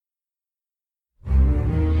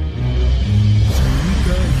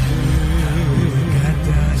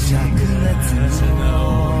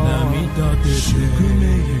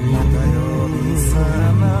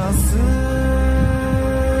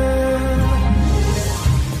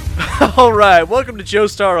All right, welcome to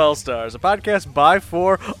Joestar All Stars, a podcast by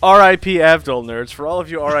for R.I.P. Avdol nerds. For all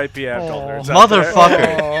of you R.I.P. Avdol nerds, out there.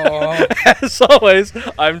 Motherfucker! As always,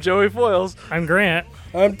 I'm Joey Foyles, I'm Grant.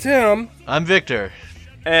 I'm Tim. I'm Victor.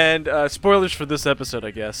 and spoilers for this episode,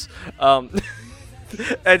 I guess. And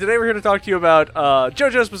today we're here to talk to you about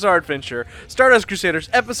JoJo's Bizarre Adventure, Stardust Crusaders,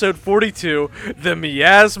 Episode 42, The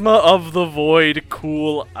Miasma of the Void,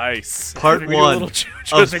 Cool Ice. Part We do a 1 little of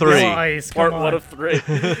JoJo's 3. Ice, Part come 1 on. of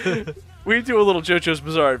 3. We do a little JoJo's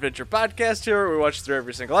Bizarre Adventure podcast here where we watch through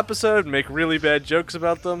every single episode and make really bad jokes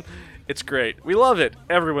about them. It's great. We love it.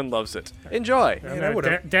 Everyone loves it. Enjoy.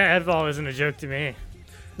 Dad Avdol isn't a joke to me.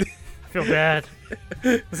 I feel bad.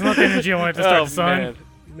 It's not the energy I wanted to start the sun.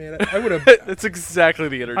 Man, I would have. That's exactly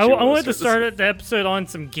the energy. I we wanted to start start the episode on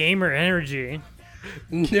some gamer energy.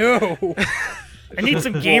 No. I need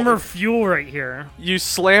some gamer fuel right here. You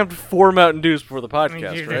slammed 4 Mountain Dews before the I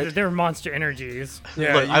podcast, mean, right? they're monster energies.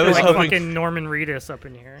 Yeah, Look, you I was Like hoping fucking Norman Reedus up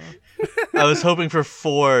in here. I was hoping for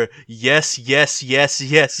 4 yes nerds.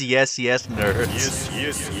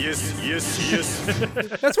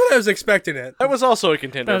 that's what I was expecting it. That was also a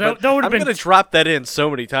contender. No, that- but that would've I'm been going to drop that in so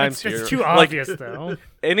many times It's here. too Like, obvious, though.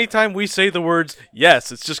 anytime we say the words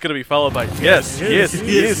yes, it's just going to be followed by yes, yes,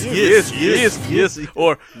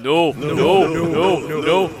 or no.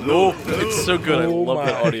 It's so good. I love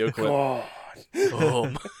that audio clip. God.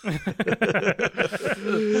 Oh,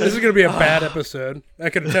 This is gonna be a bad episode. I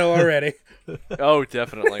can tell already. oh,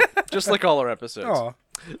 definitely. Just like all our episodes. Oh,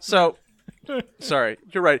 So, sorry,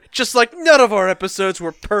 you're right. Just like none of our episodes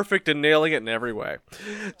were perfect and nailing it in every way.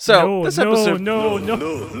 So, No, this no, episode. no.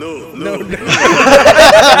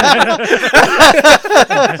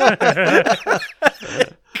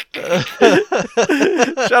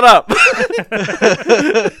 Shut up.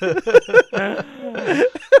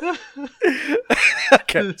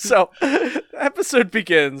 Okay, so episode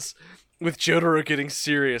begins with Jotaro getting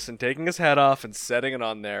serious and taking his hat off and setting it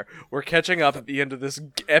on there. We're catching up at the end of this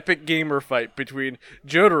epic gamer fight between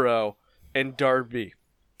Jotaro and Darby,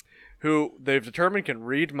 who they've determined can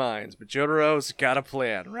read minds, but Jotaro's got a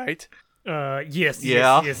plan, right? Yes,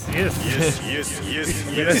 Yeah. yes.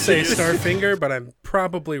 I'm gonna say Starfinger, but I'm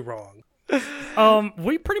probably wrong.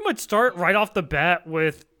 We pretty much start right off the bat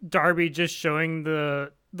with Darby just showing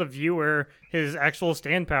the viewer his actual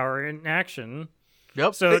stand power in action.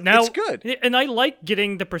 Yep. So now it's good. And I like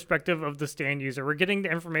getting the perspective of the stand user. We're getting the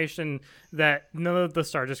information that none of the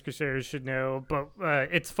Stardust Crusaders should know, but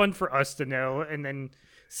it's fun for us to know and then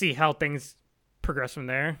see how things progress from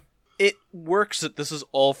there. It works that this is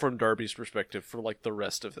all from Darby's perspective for like the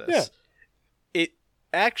rest of this. Yeah. It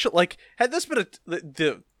actually, like, had this been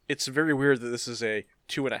it's very weird that this is a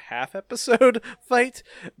 2.5 episode fight,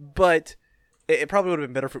 but it probably would have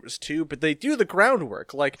been better if it was 2. But they do the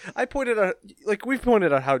groundwork. Like we've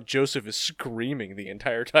pointed out how Joseph is screaming the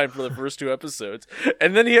entire time for the first 2 episodes,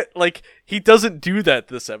 and then he doesn't do that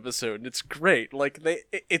this episode, and it's great. Like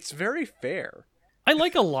it's very fair. I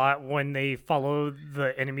like a lot when they follow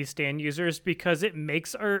the enemy stand users because it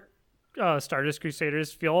makes our Stardust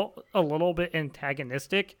Crusaders feel a little bit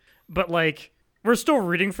antagonistic, but like we're still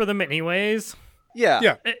rooting for them anyways. Yeah.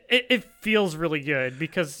 Yeah. It feels really good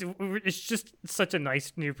because it's just such a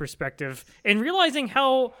nice new perspective and realizing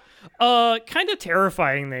how kind of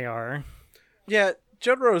terrifying they are. Yeah.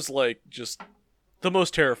 Jotaro's like just the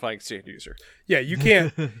most terrifying stand user. Yeah, you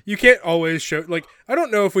can't always show. Like, I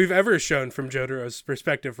don't know if we've ever shown from Jotaro's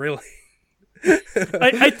perspective, really.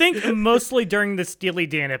 I think mostly during the Steely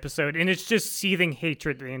Dan episode, and it's just seething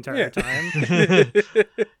hatred the entire time.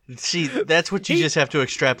 See, that's what you just have to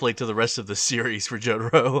extrapolate to the rest of the series for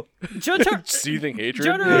Jotaro. Seething hatred.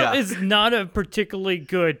 Jotaro Yeah. is not a particularly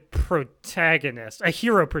good protagonist, a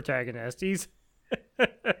hero protagonist. He's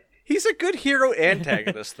a good hero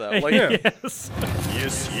antagonist, though. Like, Yes.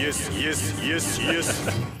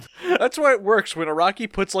 that's why it works when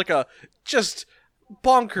Araki puts like a just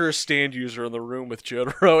bonkers stand user in the room with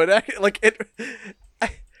Jotaro.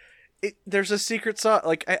 There's a secret sauce.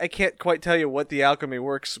 Like, I can't quite tell you what the alchemy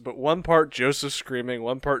works, but one part Joseph screaming,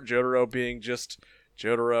 one part Jotaro being just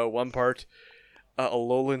Jotaro, one part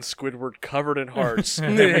Alolan Squidward covered in hearts,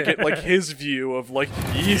 and we get like his view of like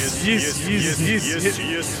yes.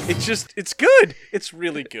 It's good. It's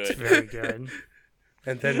really good. Very good.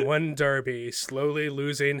 And then one Darby slowly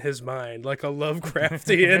losing his mind like a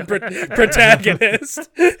Lovecraftian protagonist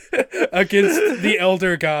against the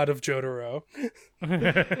elder god of Jotaro.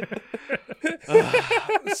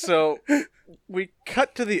 So we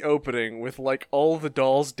cut to the opening with like all the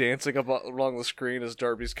dolls dancing up along the screen as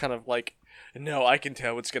Darby's kind of like, no, I can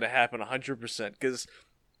tell what's going to happen 100%, because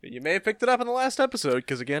you may have picked it up in the last episode,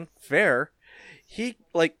 because again, fair. He,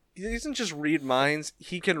 like, he doesn't just read minds,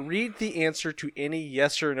 he can read the answer to any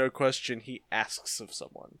yes or no question he asks of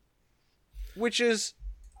someone. Which is,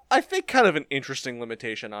 I think, kind of an interesting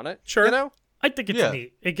limitation on it. Sure. You know? I think it's Yeah.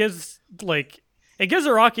 neat. It gives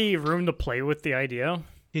Araki room to play with the idea.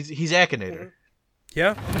 He's Akinator.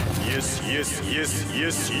 Yeah. Yes, yes, yes,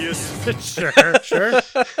 yes, yes. Sure,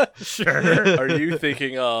 sure. Are you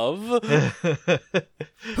thinking of...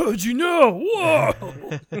 How'd you know?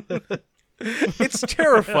 Whoa! It's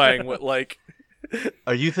terrifying what, like...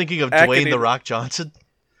 Are you thinking of Akinator. Dwayne the Rock Johnson?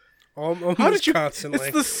 Almost How did you... constantly.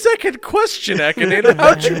 It's the second question, Akinator.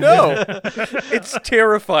 How'd you know? It's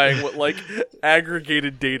terrifying what, like,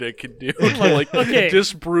 aggregated data can do to, like, okay.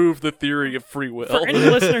 disprove the theory of free will. For any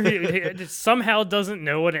listener who somehow doesn't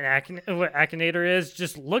know what what Akinator is,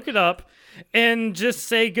 just look it up and just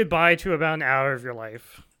say goodbye to about an hour of your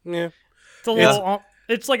life. Yeah. It's a little.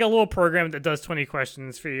 It's like a little program that does 20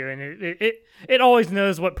 questions for you, and it always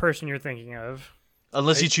knows what person you're thinking of.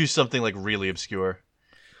 Unless you choose something like really obscure.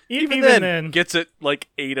 Even then, gets it, like,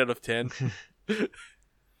 8 out of 10.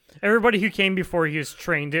 Everybody who came before he has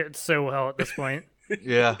trained it so well at this point.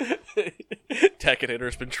 Yeah. Takinator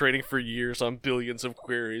has been training for years on billions of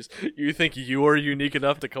queries. You think you are unique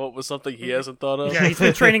enough to come up with something he hasn't thought of? Yeah, he's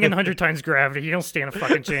been training in 100 times gravity. You don't stand a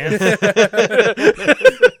fucking chance.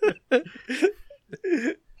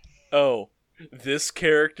 Oh, this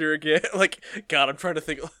character again? Like, God, I'm trying to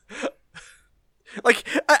think... Like,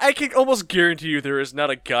 I can almost guarantee you there is not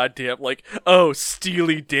a goddamn, like, oh,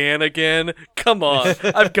 Steely Dan again? Come on.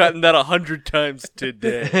 I've gotten that 100 times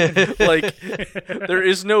today. Like, there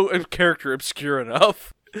is no character obscure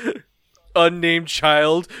enough. Unnamed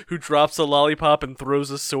child who drops a lollipop and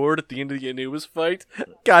throws a sword at the end of the Anubis fight.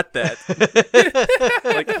 Got that.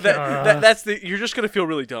 Like, that's the... You're just gonna feel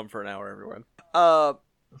really dumb for an hour, everyone.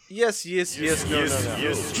 Yes, no.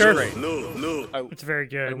 Sure. Great. No. It's very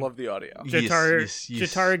good. I love the audio. Jotaro, Yes,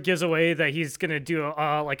 yes. Jotaro gives away that he's gonna do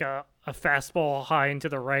like a fastball high into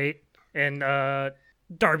the right, and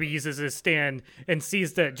Darby uses his stand and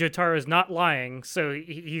sees that Jotaro is not lying, so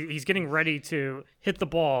he's getting ready to hit the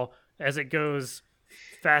ball as it goes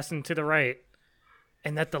fast into the right,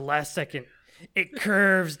 and at the last second, it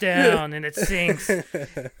curves down and it sinks, and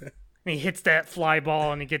he hits that fly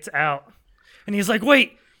ball and it gets out, and he's like,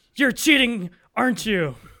 "Wait, you're cheating, aren't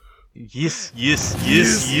you?" Yes.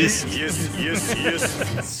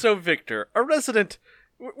 So, Victor, a resident...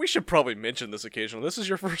 We should probably mention this occasionally. This is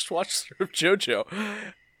your first watch through of JoJo.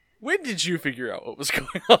 When did you figure out what was going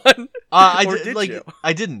on? Or did you?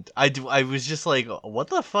 I didn't. I was just like, what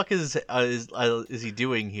the fuck is he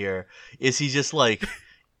doing here? Is he just like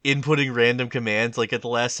inputting random commands like at the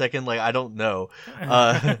last second? Like, I don't know.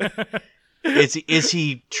 Is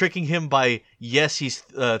he tricking him by, yes, he's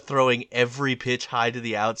throwing every pitch high to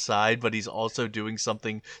the outside, but he's also doing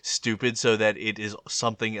something stupid so that it is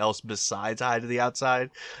something else besides high to the outside?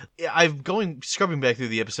 I'm scrubbing back through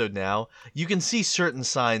the episode now. You can see certain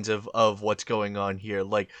signs of what's going on here.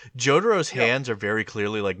 Like, Jotaro's hands are very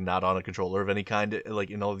clearly like not on a controller of any kind, like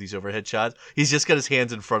in all of these overhead shots. He's just got his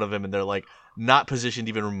hands in front of him and they're like not positioned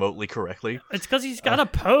even remotely correctly. It's because he's got a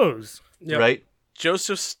pose. Yep. Right?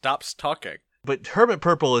 Joseph stops talking. But Hermit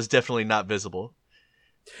Purple is definitely not visible.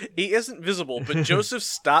 He isn't visible, but Joseph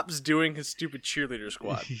stops doing his stupid cheerleader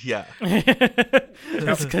squad Yeah.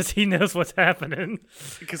 That's because he knows what's happening.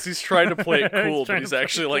 because he's trying to play it cool, He's trying but he's to play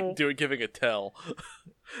actually it like cool. giving a tell.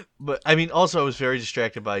 But I mean, also I was very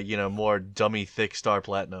distracted by more dummy thick Star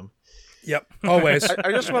Platinum. Yep. Always.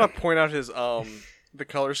 I just want to point out his the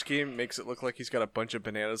color scheme makes it look like he's got a bunch of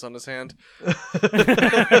bananas on his hand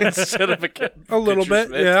instead of A little pitcher's bit.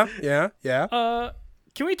 mitt. Yeah.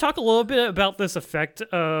 Can we talk a little bit about this effect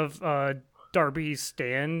of Darby's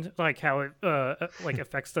stand, like how it like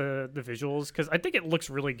affects the visuals? Because I think it looks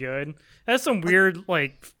really good. It has some weird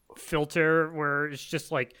like filter where it's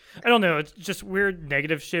just like, I don't know, it's just weird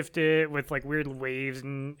negative shifted with like weird waves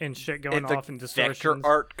and shit going The off and vector distortions.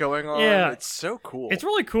 art going on. Yeah. It's so cool. It's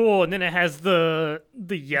really cool, and then it has the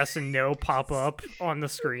yes and no pop up on the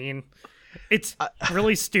screen. It's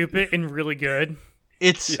really stupid and really good.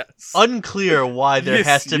 It's Yes. unclear why there Yes,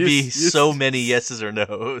 has to be yes, so many yeses or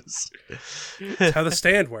nos. That's how the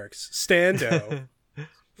stand works. Stando.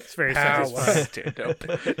 It's very Power. satisfying. Stand up.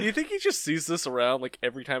 Do you think he just sees this around like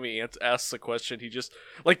every time he asks a question? He just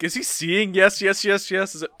like, is he seeing yes?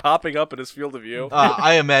 Is it popping up in his field of view?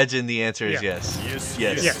 I imagine the answer is Yeah. yes. Yes,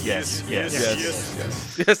 Yes, yes, yes,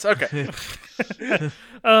 yes. Yes. Okay.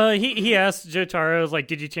 He asked Jotaro, like,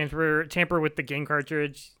 did you tamper with the game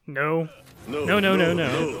cartridge? No. No.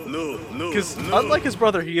 Because unlike his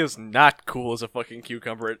brother, he is not cool as a fucking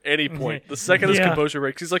cucumber at any point. The second his Yeah. composure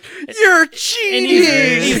breaks, he's like, "You're And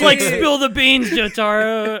cheating!" he's like, spill the beans,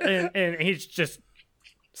 Jotaro, and he's just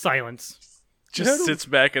silence. just sits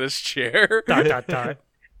back in his chair. ...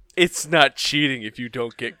 It's not cheating if you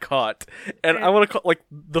don't get caught. And I want to call, like,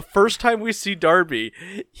 the first time we see Darby,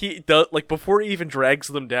 he does, like, before he even drags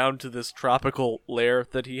them down to this tropical lair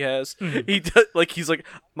that he has, he does, like, he's like,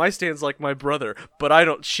 my stand's like my brother, but I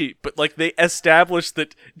don't cheat. But, like, they establish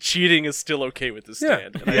that cheating is still okay with the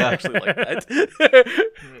stand. And I actually like that.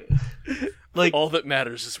 Like, All that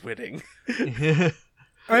matters is winning.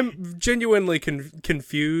 I'm genuinely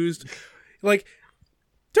confused. Like,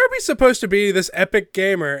 Darby's supposed to be this epic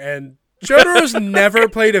gamer, and Jotaro's never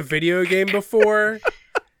played a video game before.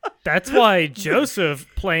 That's why Joseph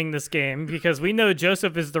playing this game, because we know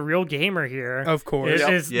Joseph is the real gamer here. Of course.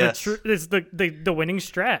 Is Yes. the winning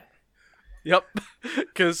strat. Yep.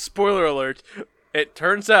 Because, spoiler alert, it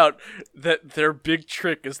turns out that their big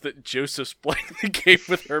trick is that Joseph's playing the game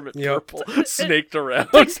with Hermit Yep. Purple snaked around.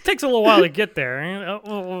 Takes a little while to get there.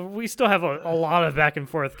 We still have a lot of back and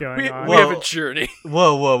forth going on. We have a journey.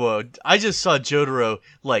 whoa. I just saw Jotaro,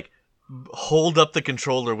 like, hold up the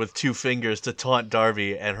controller with 2 fingers to taunt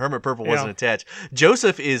Darby, and Hermit Purple wasn't attached.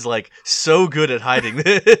 Joseph is, like, so good at hiding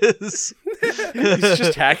this. He's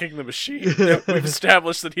just hacking the machine. We've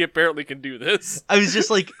established that he apparently can do this. I was just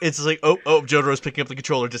like, it's like, oh, Jotaro's picking up the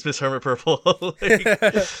controller, dismiss Hermit Purple.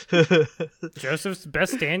 Like, Joseph's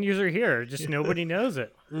best stand user here. Just nobody knows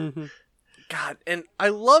it. God, and I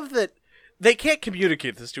love that they can't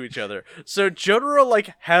communicate this to each other. So Jotaro,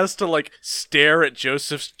 like, has to, like, stare at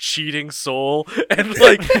Joseph's cheating soul and,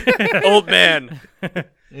 like, old man,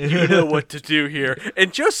 you know what to do here.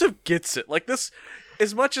 And Joseph gets it. Like, this,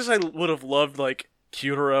 as much as I would have loved, like,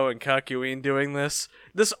 Kyutaro and Kakyoin doing this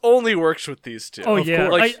only works with these two. Oh yeah,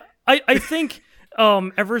 Like, I think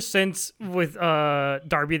ever since with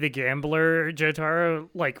Darby the Gambler, Jotaro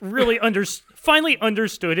like really finally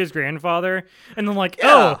understood his grandfather, and then like,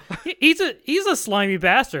 Yeah. oh, he's a slimy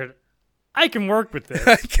bastard. I can work with this.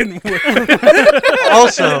 I can work.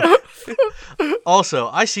 also,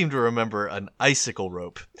 I seem to remember an icicle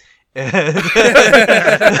rope. And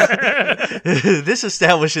this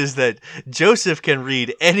establishes that Joseph can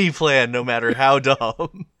read any plan, no matter how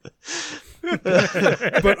dumb.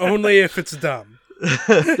 But only if it's dumb.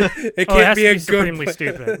 It It can't has be to a be good supremely plan.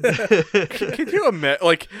 stupid. can you imagine,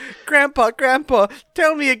 like, Grandpa,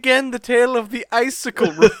 tell me again the tale of the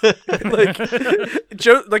icicle rope.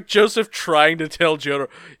 like Joseph trying to tell Jotaro,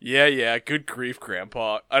 yeah, good grief,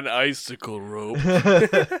 Grandpa, an icicle rope.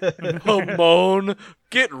 Hamon,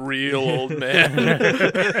 get real, old man.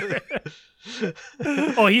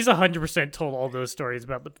 Oh, he's 100% told all those stories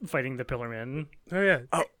about fighting the Pillarmen. Oh yeah.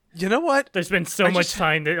 Oh, you know what? There's been so much just-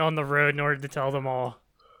 time on the road in order to tell them all.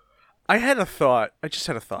 I just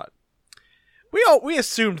had a thought. We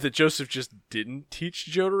assumed that Joseph just didn't teach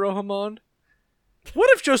Jotaro Hamon. What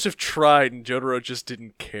if Joseph tried and Jotaro just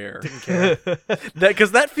didn't care?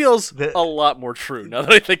 Because that feels a lot more true now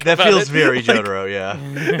that I think That about feels it. very Like, Jotaro, yeah.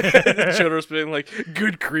 Jotaro's being like,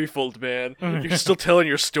 good grief, old man. You're still telling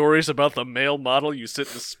your stories about the male model you sent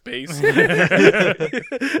to space.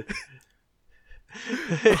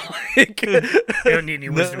 Like, I don't need any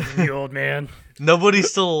wisdom from you, old man. Nobody's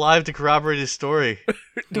still alive to corroborate his story.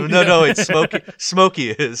 No, it's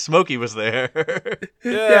Smokey. Smokey was there.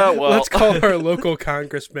 yeah, well, Let's call our local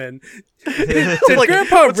congressman. Did Like,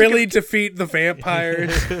 Grandpa what's he really defeat the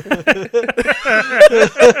vampires?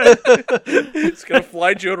 it's gonna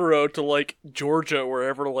fly Jotaro to, like, Georgia,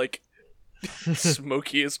 wherever, like,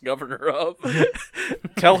 Smokey is governor of.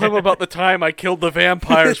 Tell him about the time I killed the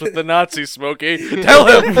vampires with the Nazis, Smokey. Tell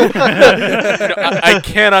him! No, I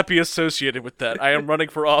cannot be associated with that. I am running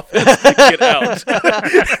for office. Get out.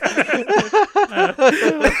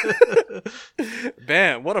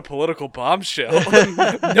 Man, what a political bombshell.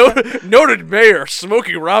 Noted mayor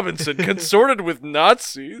Smokey Robinson consorted with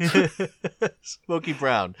Nazis. Smokey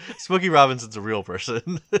Brown. Smokey Robinson's a real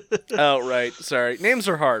person. Oh, right. Sorry. Names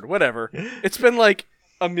are hard. Whatever. It's been like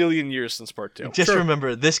a million years since part 2. Just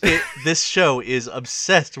remember, this show is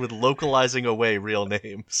obsessed with localizing away real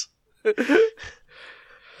names.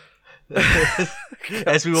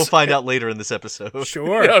 As we will find out later in this episode.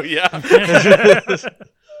 Sure. Oh, yeah.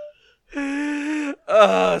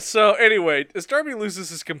 So anyway, as Darby loses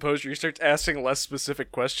his composure, he starts asking less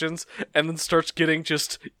specific questions, and then starts getting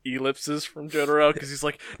just ellipses from Jotaro because he's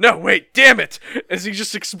like, "No, wait, damn it!" As he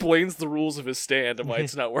just explains the rules of his stand and why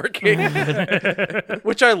it's not working,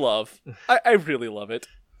 which I love. I really love it.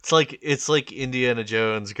 It's like Indiana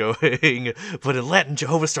Jones going, but in Latin,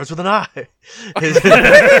 Jehovah starts with an I.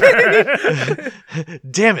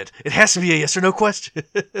 Damn it! It has to be a yes or no question.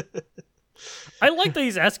 I like that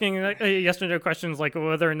he's asking yes or no questions, like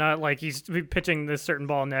whether or not like he's pitching this certain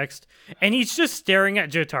ball next, and he's just staring at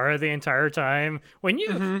Jotaro the entire time. When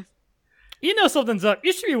you know something's up,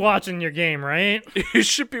 you should be watching your game, right? You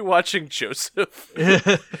should be watching Joseph,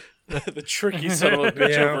 the tricky son of a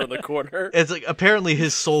bitch over in the corner. It's like apparently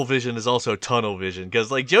his soul vision is also tunnel vision because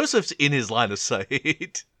like Joseph's in his line of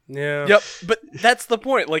sight. Yeah. Yep, but that's the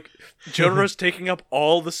point. Like, Jotaro's taking up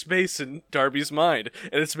all the space in Darby's mind,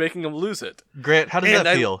 and it's making him lose it. Grant, how does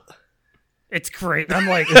that feel? It's great. I'm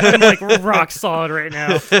like rock solid right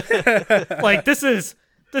now. Like this is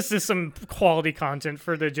some quality content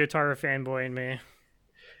for the Jotaro fanboy in me.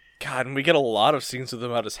 God, and we get a lot of scenes with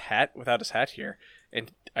him without his hat here. And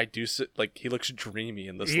I do like he looks dreamy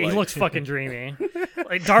in this. He light. looks fucking dreamy.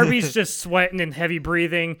 Like Darby's just sweating and heavy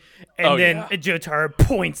breathing, and then Jotaro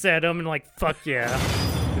points at him and like, "Fuck yeah!"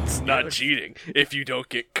 It's not cheating if you don't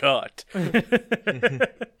get caught.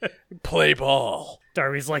 Play ball.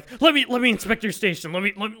 Darby's like, "Let me inspect your station. Let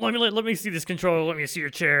me see this controller. Let me see your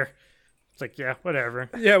chair." It's like, yeah, whatever.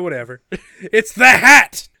 Yeah, whatever. It's the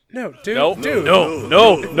hat. No, dude. No, dude. no.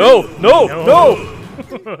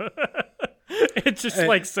 It just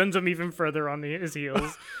like sends him even further on his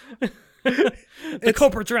heels. The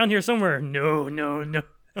culprit's around here somewhere. No.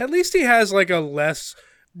 At least he has like a less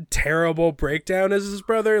terrible breakdown as his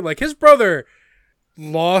brother. Like his brother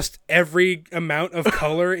lost every amount of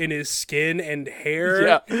color in his skin and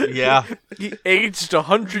hair. Yeah. He aged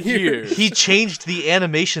 100 years. He changed the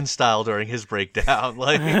animation style during his breakdown.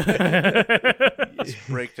 Like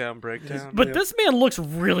breakdown. But this man looks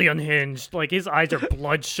really unhinged. Like his eyes are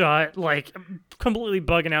bloodshot, like completely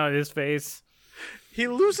bugging out of his face. He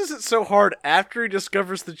loses it so hard after he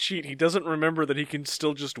discovers the cheat, he doesn't remember that he can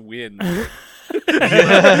still just win. It's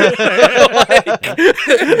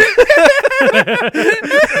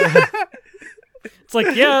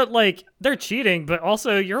like, yeah, like they're cheating, but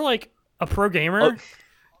also you're like a pro gamer.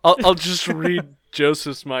 I'll just read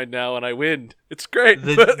Joseph's mind now and I win. It's great.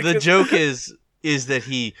 the joke is that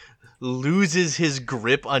he loses his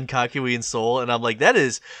grip on Kakui's soul, and I'm like, that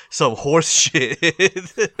is some horse shit.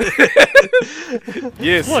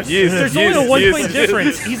 Yes, Look, there's only a 1 point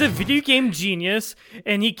difference. He's a video game genius,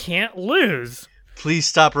 and he can't lose. Please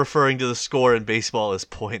stop referring to the score in baseball as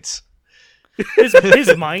points.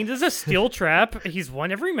 His mind is a steel trap. He's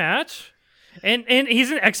won every match, and he's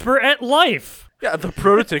an expert at life. Yeah, the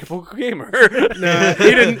prototypical gamer. Nah, he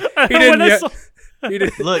didn't yet.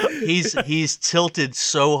 Look, he's tilted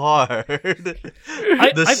so hard. The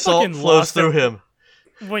I salt fucking flows lost through it him.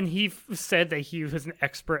 when he said that he was an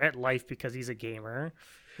expert at life because he's a gamer.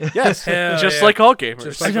 Yes, Hell just yeah. like all gamers.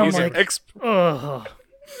 Just like He's all an Ugh.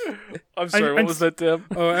 I'm sorry, what was that, Tim?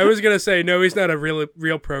 Oh, I was gonna say no. He's not a real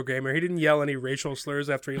pro gamer. He didn't yell any racial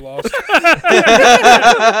slurs after he lost.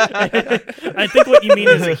 I think what you mean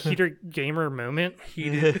is a heated gamer moment.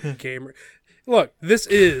 Heated gamer. Look, this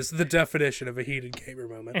is the definition of a heated gamer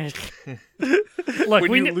moment. Look,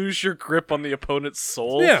 When we, you lose your grip on the opponent's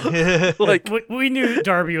soul. Yeah. Like, we knew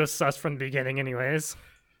Darby was sus from the beginning anyways.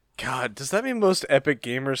 God, does that mean most epic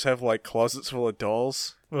gamers have, like, closets full of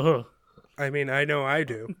dolls? Ugh. I mean, I know I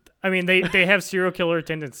do. I mean, they have serial killer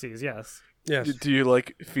tendencies, yes. Yes. Do you,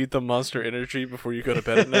 like, feed them Monster Energy before you go to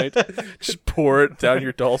bed at night? Just pour it down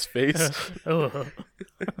your doll's face? Ugh.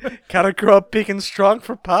 Gotta grow up big and strong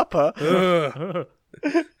for Papa. Ugh.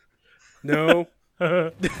 No.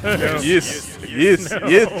 Yes.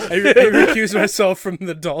 I recuse myself from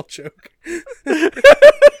the doll joke.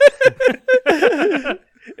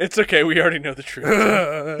 It's okay, we already know the truth.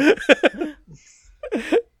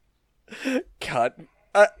 God,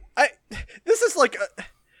 this is like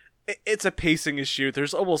it's a pacing issue.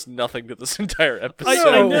 There's almost nothing to this entire episode.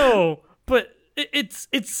 I know, but it's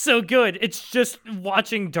so good. It's just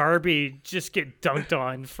watching Darby just get dunked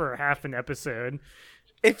on for half an episode.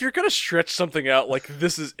 If you're gonna stretch something out, like,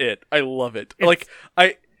 this is it. I love it.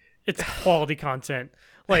 It's quality content.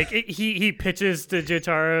 Like he pitches to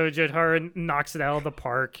Jotaro knocks it out of the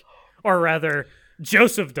park, or rather,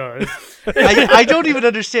 Joseph does. I don't even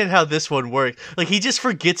understand how this one works. Like, he just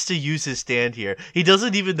forgets to use his stand here. He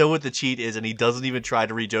doesn't even know what the cheat is, and he doesn't even try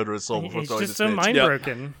to read Jotaro's soul before He's throwing just this so pitch. mind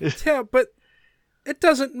broken. Yeah, but It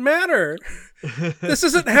doesn't matter. This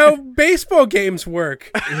isn't how baseball games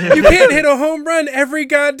work. You can't hit a home run every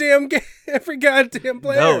goddamn player.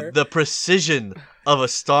 No, the precision of a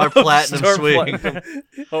Star Platinum Star swing.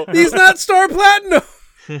 Platinum. He's not Star Platinum.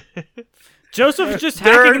 Joseph's just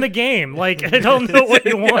hacking the game. Like, I don't know what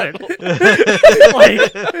you want.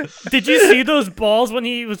 Like, did you see those balls when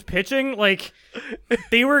he was pitching? Like,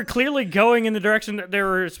 they were clearly going in the direction that they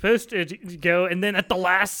were supposed to go, and then at the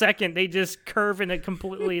last second, they just curve in a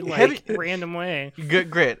completely, like, random way.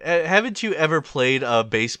 Grant, haven't you ever played a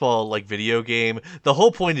baseball, like, video game? The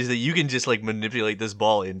whole point is that you can just, like, manipulate this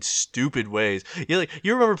ball in stupid ways. You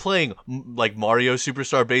remember playing, like, Mario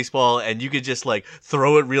Superstar Baseball, and you could just, like,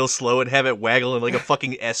 throw it real slow and have it waggle in, like, a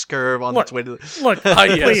fucking S-curve on its way to the... Look,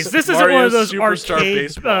 yes. please, this isn't Mario one of those Superstar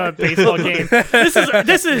arcade baseball games.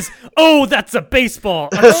 This is, oh, that's a baseball,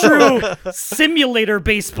 a true simulator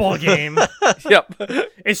baseball game. Yep.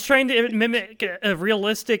 It's trying to mimic a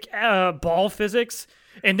realistic ball physics,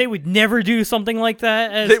 and they would never do something like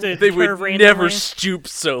that. As They would randomly. never stoop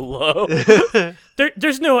so low.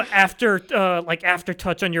 There's no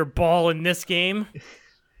aftertouch on your ball in this game.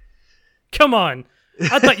 Come on,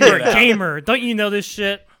 I thought you were a gamer. Don't you know this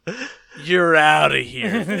shit? You're out of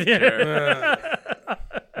here. Victor.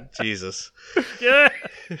 Jesus. Yeah.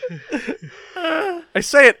 I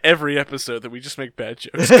say it every episode that we just make bad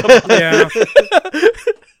jokes. Come on. Yeah.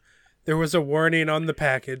 There was a warning on the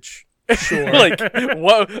package. Sure. Like,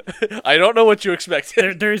 what? I don't know what you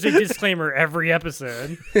expected. There's a disclaimer every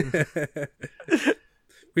episode.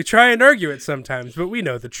 We try and argue it sometimes, but we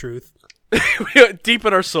know the truth. Deep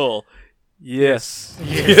in our soul. Yes.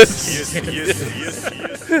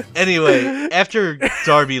 Anyway, after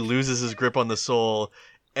Darby loses his grip on the soul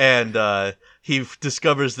and he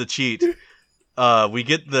discovers the cheat, we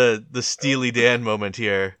get the Steely Dan moment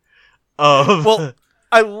here. Well,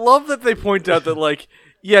 I love that they point out that, like,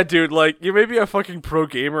 yeah, dude, like, you may be a fucking pro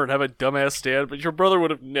gamer and have a dumbass stand, but your brother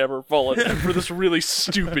would have never fallen for this really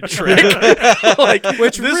stupid trick. Like,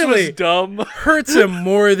 Which this really was dumb. hurts him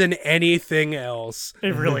more than anything else.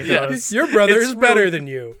 It really does. Your brother It's is better really- than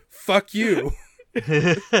you. Fuck you. Do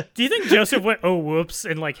you think Joseph went, oh, whoops,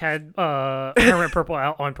 and, like, had Hermit Purple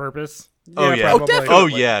out on purpose? Oh, yeah. probably. Oh,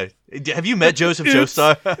 yeah. Have you met Joseph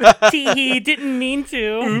Joestar? He didn't mean to.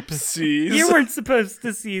 Oopsies. You weren't supposed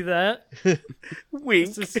to see that.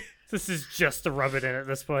 Wink. This is just to rub it in at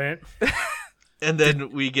this point. And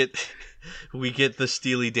then we get the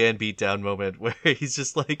Steely Dan beatdown moment where he's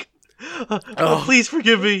just like, oh, please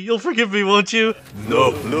forgive me. You'll forgive me, won't you?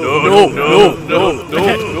 No.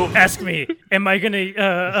 Ask me, am I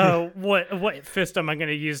gonna what fist am I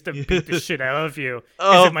gonna use to beat the shit out of you?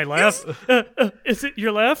 Is it my left? Is it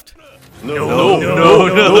your left? No.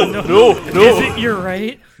 Is it your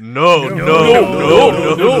right? No.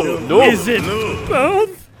 Is it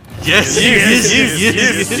both? Yes.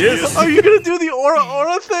 Are you gonna do the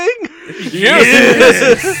aura thing?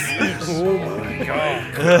 Oh my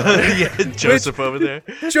god. Yeah, Joseph over there.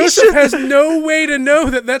 Joseph has no way to know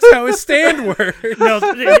that that's how his stand works. No,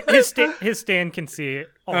 his stand can see it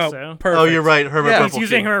also. Oh, perfect. Oh, you're right. Hermit Yeah, Purple. He's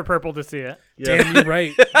using King. her purple to see it. Damn, you're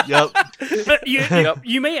right. Yep.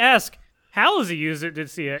 You may ask, how does he use it to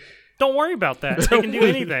see it? Don't worry about that. He can do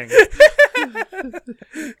anything.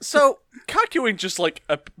 So, Kakyoin just, like,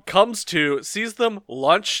 comes to, sees them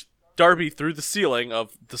launch Darby through the ceiling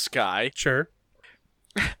of the sky. Sure.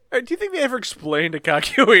 Do you think they ever explain to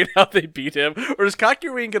Kakyoin how they beat him? Or is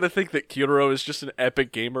Kakyoin going to think that Kyuro is just an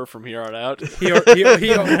epic gamer from here on out? He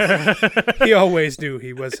always knew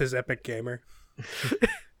he was his epic gamer.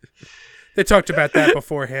 They talked about that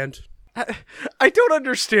beforehand. I don't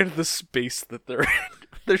understand the space that they're in.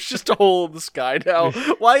 There's just a hole in the sky now.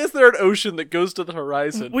 Why is there an ocean that goes to the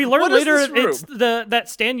horizon? We learn What is later this room? it's that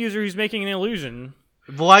stand user who's making an illusion.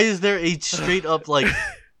 Why is there a straight up like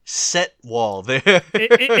set wall there?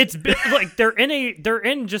 It's like they're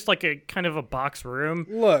in just like a kind of a box room.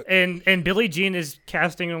 Look. and Billie Jean is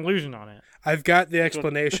casting an illusion on it. I've got the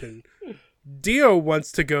explanation. Dio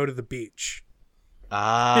wants to go to the beach. The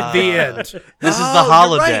end. This is the you're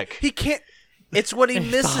holodeck. right. He can't. It's what he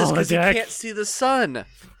misses because he holodeck. can't see the sun.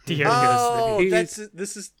 Dio Oh, He's-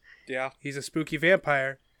 this is yeah. He's a spooky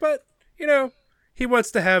vampire. But, you know, he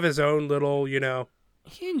wants to have his own little, he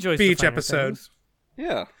enjoys the beach finer episode. things,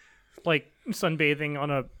 Yeah. like sunbathing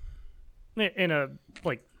in a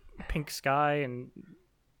like pink sky and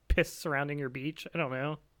piss surrounding your beach. I don't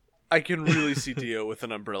know. I can really see Dio with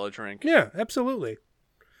an umbrella drink. Yeah, absolutely.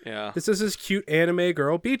 Yeah. This is his cute anime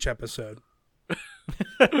girl beach episode.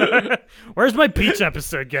 Where's my beach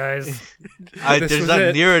episode, guys? This There's was not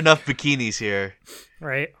it. near enough bikinis here.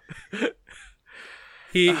 Right?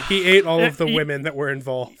 He ate all of the You- women that were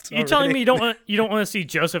involved. You telling already. me you don't want to see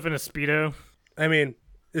Joseph in a Speedo? I mean,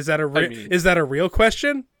 is that a mean- is that a real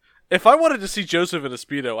question? If I wanted to see Joseph in a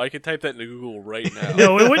Speedo, I could type that into Google right now.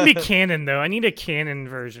 No, it wouldn't be canon though. I need a canon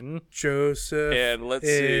version. Joseph. And let's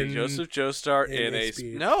in- see, Joseph Joestar in a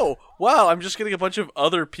Speedo. no. Wow, I'm just getting a bunch of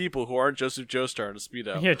other people who aren't Joseph Joestar in a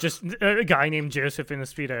Speedo. Yeah, just a guy named Joseph in a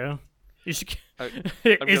Speedo. You should. I'm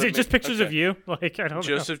Is gonna it just make- pictures of okay. you? Like I don't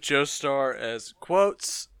Joseph Joestar as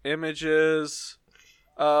quotes, images.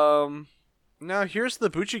 Now here's the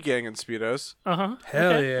Bucci gang in Speedos. know. Uh huh.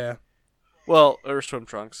 Hell yeah. Well, or swim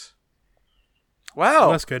trunks. Wow.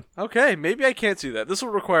 Well, that's good. Okay, maybe I can't do that. This will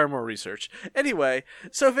require more research. Anyway,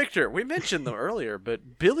 so Victor, we mentioned them earlier,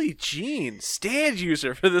 but Billie Jean, stand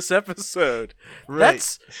user for this episode. Right.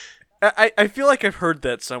 That's I feel like I've heard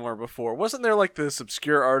that somewhere before. Wasn't there like this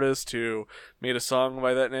obscure artist who made a song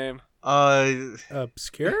by that name?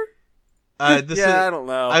 Obscure? This I is, don't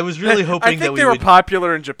know. I was really hoping I think that we they were would-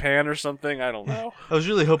 popular in Japan or something. I don't know. I was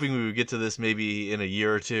really hoping we would get to this maybe in a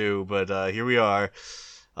year or two, but here we are.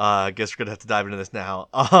 I guess we're gonna have to dive into this now.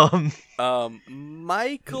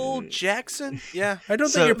 Michael Jackson? Yeah. I don't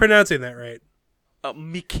So- think you're pronouncing that right.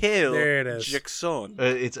 Michael There it is. Jackson.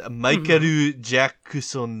 It's Michael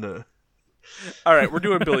Jackson. All right, we're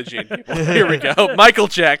doing Billie Jean. People. Here we go. Michael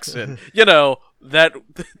Jackson. You know, that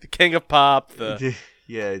the king of pop. The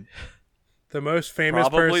Yeah, The most famous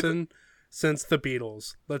Probably person since the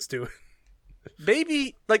Beatles. Let's do it.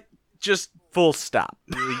 maybe like just full stop.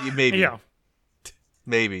 maybe, Yeah.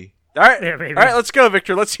 maybe. All right, Yeah, maybe. all right. Let's go,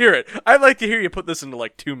 Victor. Let's hear it. I'd like to hear you put this into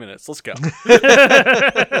like 2 minutes. Let's go.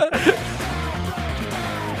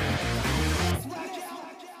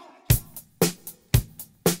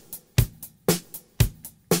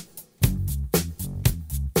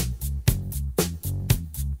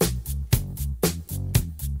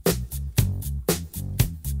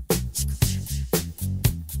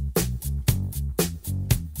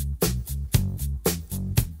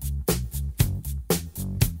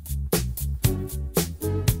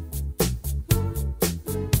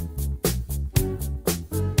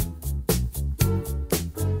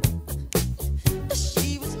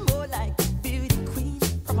 She was more like a beauty queen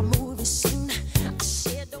from a movie scene. I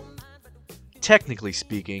said, don't mind, but Technically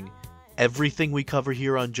speaking, everything we cover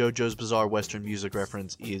here on JoJo's Bizarre Western Music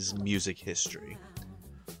Reference is music history.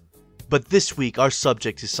 But this week, our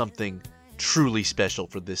subject is something truly special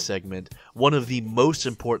for this segment. One of the most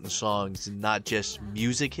important songs in not just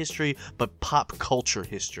music history, but pop culture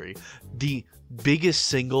history. The biggest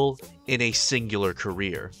single in a singular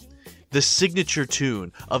career. The signature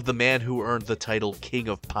tune of the man who earned the title King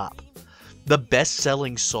of Pop. The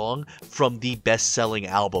best-selling song from the best-selling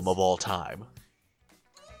album of all time.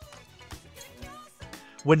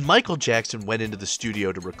 When Michael Jackson went into the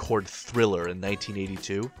studio to record Thriller in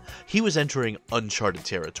 1982, he was entering uncharted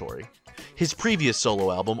territory. His previous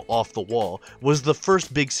solo album, Off the Wall, was the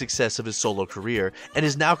first big success of his solo career and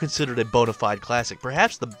is now considered a bona fide classic,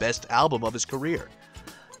 perhaps the best album of his career.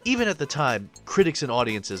 Even at the time, critics and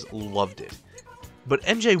audiences loved it. But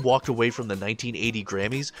MJ walked away from the 1980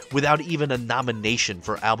 Grammys without even a nomination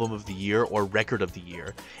for Album of the Year or Record of the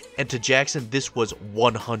Year, and to Jackson this was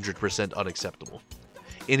 100% unacceptable.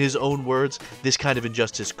 In his own words, this kind of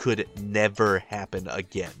injustice could never happen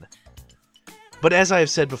again. But as I have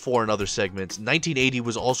said before in other segments, 1980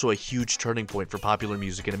 was also a huge turning point for popular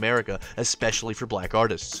music in America, especially for black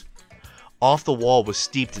artists. Off the Wall was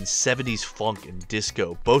steeped in 70s funk and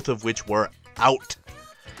disco, both of which were out.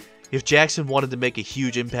 If Jackson wanted to make a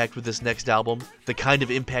huge impact with this next album, the kind of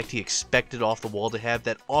impact he expected Off the Wall to have,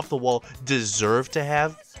 that Off the Wall deserved to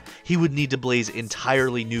have, he would need to blaze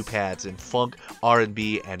entirely new paths in funk,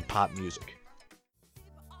 R&B, and pop music.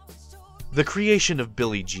 The creation of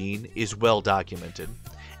Billie Jean is well documented,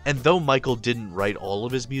 and though Michael didn't write all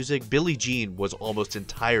of his music, Billie Jean was almost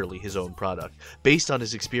entirely his own product, based on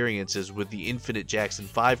his experiences with the Infinite Jackson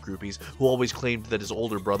 5 groupies who always claimed that his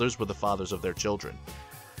older brothers were the fathers of their children.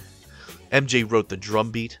 MJ wrote the drum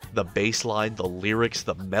beat, the bass line, the lyrics,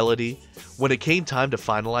 the melody. When it came time to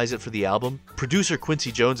finalize it for the album, producer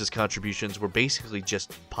Quincy Jones's contributions were basically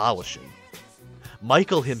just polishing.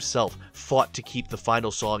 Michael himself fought to keep the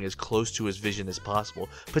final song as close to his vision as possible,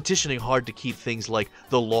 petitioning hard to keep things like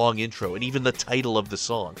the long intro and even the title of the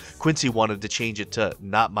song. Quincy wanted to change it to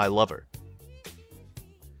Not My Lover.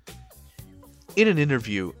 In an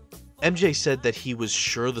interview, MJ said that he was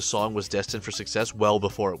sure the song was destined for success well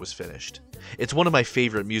before it was finished. It's one of my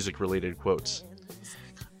favorite music-related quotes.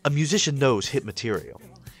 A musician knows hit material.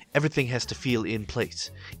 Everything has to feel in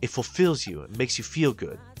place. It fulfills you and makes you feel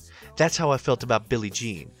good. That's how I felt about Billie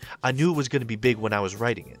Jean. I knew it was going to be big when I was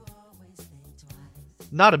writing it.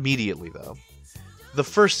 Not immediately, though. The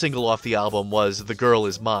first single off the album was The Girl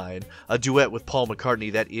Is Mine, a duet with Paul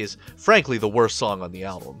McCartney that is, frankly, the worst song on the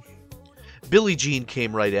album. Billie Jean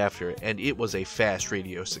came right after, and it was a fast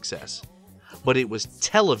radio success. But it was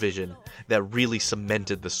television that really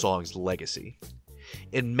cemented the song's legacy.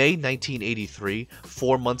 In May 1983,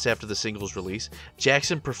 4 months after the single's release,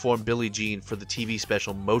 Jackson performed Billie Jean for the TV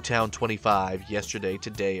special Motown 25, Yesterday,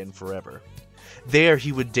 Today, and Forever. There,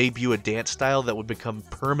 he would debut a dance style that would become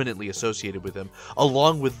permanently associated with him,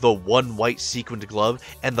 along with the one white sequined glove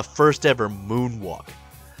and the first ever moonwalk.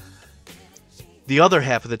 The other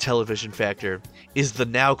half of the television factor is the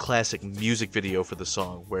now classic music video for the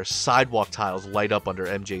song, where sidewalk tiles light up under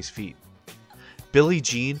MJ's feet. Billie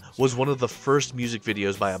Jean was one of the first music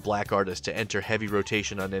videos by a black artist to enter heavy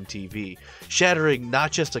rotation on MTV, shattering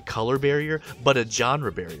not just a color barrier, but a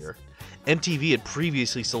genre barrier. MTV had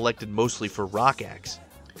previously selected mostly for rock acts,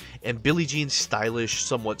 and Billie Jean's stylish,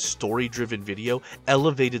 somewhat story-driven video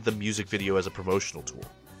elevated the music video as a promotional tool.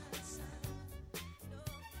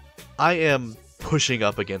 I am pushing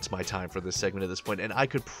up against my time for this segment at this point, and I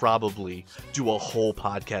could probably do a whole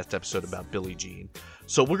podcast episode about Billie Jean.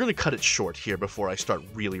 So we're going to cut it short here before I start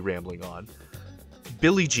really rambling on.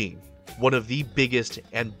 Billie Jean, one of the biggest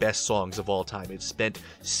and best songs of all time. It spent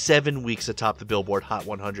 7 weeks atop the Billboard Hot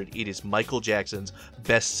 100. It is Michael Jackson's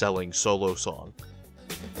best-selling solo song.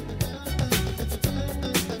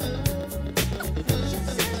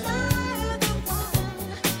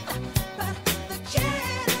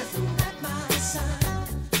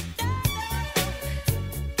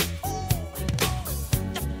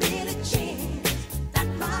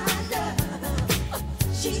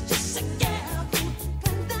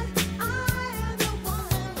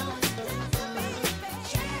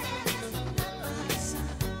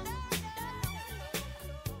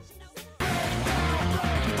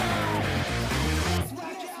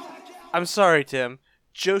 I'm sorry, Tim.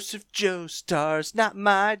 Joseph Joestar's not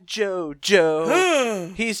my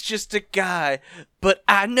JoJo. He's just a guy, but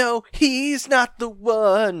I know he's not the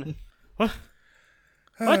one. What?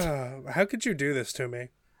 How could you do this to me?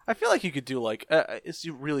 I feel like you could do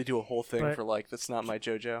you really do a whole thing But- for that's not my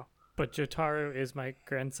JoJo. But Jotaro is my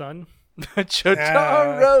grandson.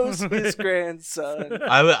 Jotaro's his grandson.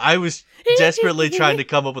 I was desperately trying to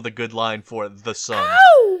come up with a good line for the son.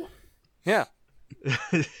 Yeah.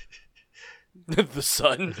 The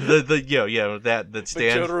son. That But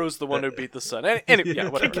stand. Jotaro's the one who beat the son. Anyway, yeah,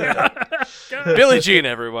 whatever. Billie Jean,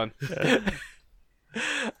 everyone.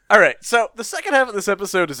 All right, so the second half of this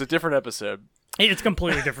episode is a different episode. It's a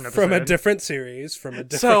completely different episode. From a different series, from a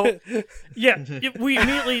different... Yeah, we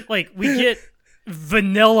immediately, we get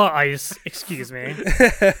Vanilla Ice, excuse me.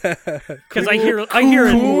 Because I hear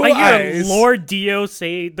Ice. Lord Dio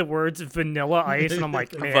say the words Vanilla Ice, and I'm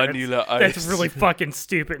like, man, Vanilla that's Ice. really fucking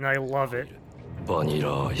stupid, and I love it.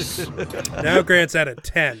 Now Grant's at a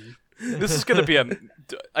 10. This is going to be I'm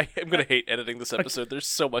going to hate editing this episode. There's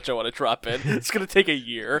so much I want to drop in. It's going to take a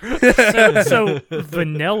year. So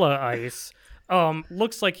Vanilla Ice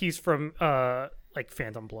looks like he's from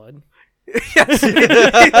Phantom Blood. Yes, he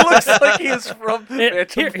looks like he is from Phantom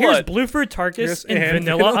Here's Blood. Blueford Tarkus and and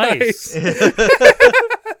Vanilla Vanilla Ice.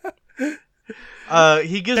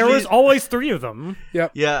 He gives There me, was always 3 of them.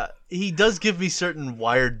 yeah, he does give me certain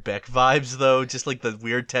Wired Beck vibes though, just like the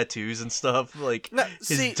weird tattoos and stuff, like No, his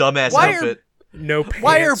see, dumbass Wired- outfit. No pants.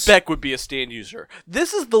 Wire Beck would be a stand user.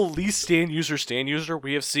 This is the least stand user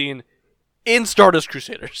we have seen in Stardust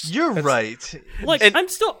Crusaders. You're right. Like And- I'm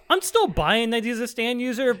still buying that he's a stand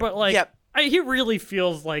user, but Yeah. he really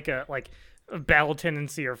feels like a Battle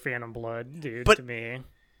Tendency or Phantom Blood dude But- to me.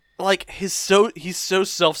 He's so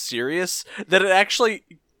self-serious that it actually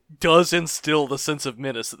does instill the sense of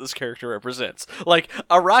menace that this character represents. Like,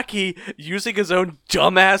 Araki, using his own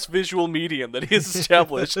dumbass visual medium that he has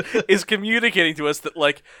established, is communicating to us that,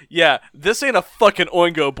 yeah, this ain't a fucking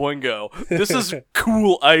Oingo Boingo. This is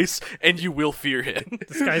cool ice, and you will fear him.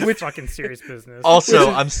 This guy's fucking serious business.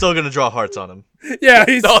 Also, I'm still gonna draw hearts on him. Yeah,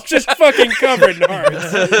 he's just fucking covered in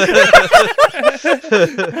hearts.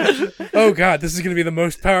 Oh god, this is gonna be the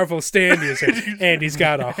most powerful stand user. And he's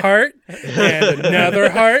got a heart, and another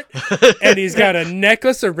heart, and he's got a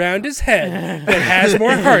necklace around his head that has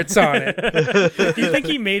more hearts on it. Do you think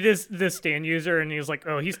he made this stand user and he was like,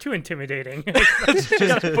 oh, he's too intimidating? Put I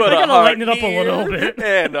a gotta heart lighten it up a here little bit.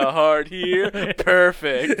 And a heart here.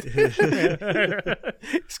 Perfect.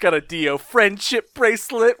 He's got a Dio friendship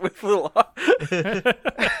bracelet with little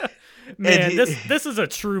Man, he- this is a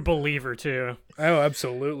true believer too. Oh,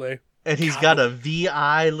 absolutely. And he's got a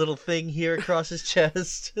VI little thing here across his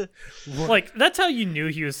chest. Like, that's how you knew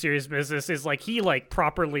he was serious business, is like he like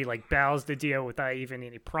properly like bows to Dio without even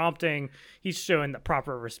any prompting. He's showing the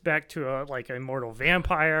proper respect to a immortal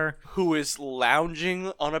vampire. Who is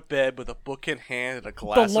lounging on a bed with a book in hand and a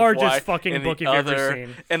glass The largest of wine fucking in book the you've ever other,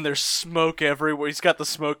 seen. and there's smoke everywhere. He's got the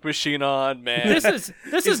smoke machine on, man.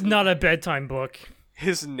 This is not a bedtime book.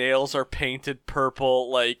 His nails are painted purple.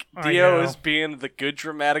 Like, I Dio know. is being the good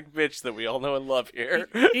dramatic bitch that we all know and love here.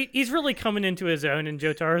 He's really coming into his own in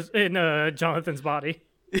Jonathan's body.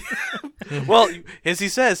 Well, as he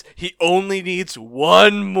says, he only needs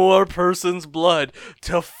one more person's blood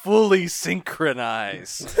to fully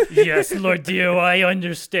synchronize. Yes, Lord Dio, I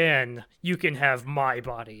understand. You can have my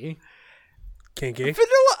body. Kinky.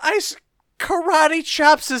 Vanilla Ice karate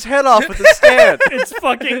chops his head off with a stand. It's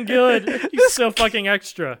fucking good. He's so fucking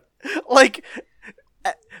extra. Like,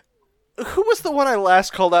 who was the one I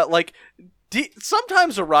last called out? Like,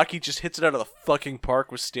 sometimes Araki just hits it out of the fucking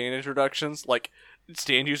park with stand introductions, like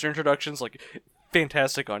stand user introductions, like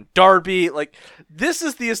fantastic on Darby. Like, this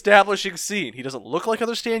is the establishing scene. He doesn't look like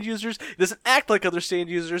other stand users, he doesn't act like other stand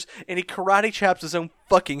users, and he karate chops his own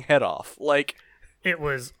fucking head off. Like, It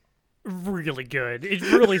was really good. It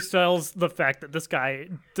really sells the fact that this guy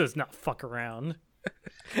does not fuck around.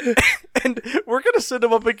 and we're gonna send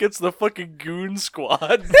him up against the fucking Goon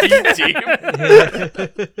Squad B team.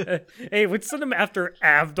 Hey, we'd send him after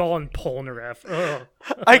Avdol and Polnareff. Ugh.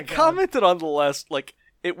 I commented on the last, like,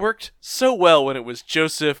 it worked so well when it was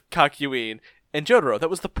Joseph, Kakyoin, and Jotaro. That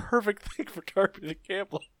was the perfect thing for Darby to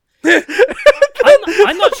gamble.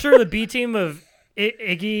 I'm not sure the B team of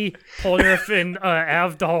Iggy, Polnareff, and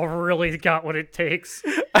Avdol really got what it takes.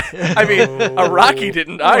 I mean, Araki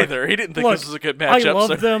didn't either. He didn't think Look, this was a good matchup. I love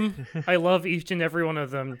so- them. I love each and every one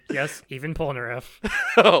of them. Yes, even Polnareff.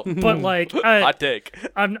 Oh, But like, hot take.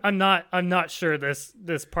 I'm not sure this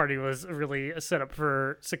party was really set up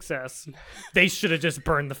for success. They should have just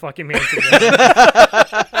burned the fucking mansion down.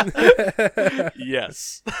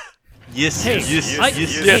 Yes. Yes, Hey, yes, I,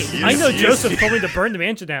 yes, hey, yes, I know yes, Joseph yes. told me to burn the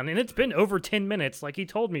mansion down, and it's been over 10 minutes, like he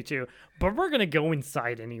told me to. But we're gonna go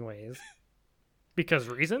inside anyways, because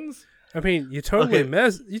reasons. I mean, you totally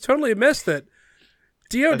Okay. missed that.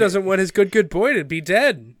 Dio doesn't want his good boy to be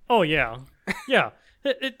dead. Oh yeah, yeah.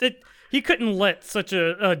 He couldn't let such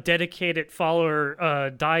a dedicated follower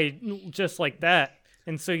die just like that,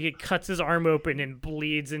 and so he cuts his arm open and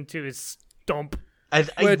bleeds into his stump. We And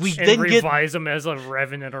then get revives him as a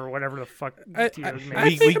revenant or whatever the fuck. I Dio made.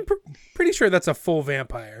 I think I'm pretty sure that's a full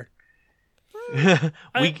vampire.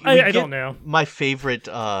 I don't know. My favorite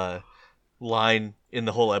line in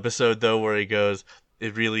the whole episode, though, where he goes,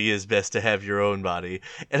 "It really is best to have your own body,"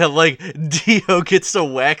 and I'm like, Dio gets to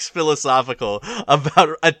wax philosophical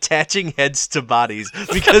about attaching heads to bodies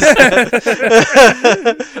because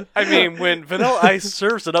I mean, when Vanilla Ice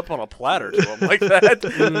serves it up on a platter to him like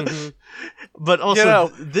that. But also, You know,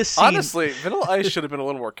 this scene, honestly, Vanilla Ice should have been a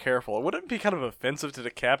little more careful. Wouldn't it be kind of offensive to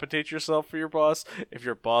decapitate yourself for your boss if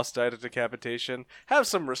your boss died of decapitation? Have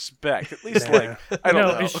some respect. At least, like, I don't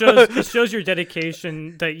know. It shows your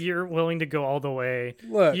dedication that you're willing to go all the way.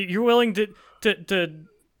 Look. You're willing to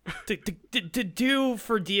do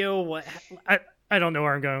for Dio what I don't know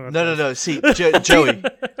where I'm going with this. no. See, Joey,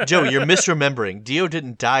 you're misremembering. Dio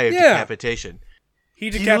didn't die of Yeah. decapitation. He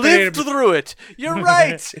He decapitated. lived through it. You're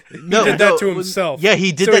right. No, did that to himself. Yeah,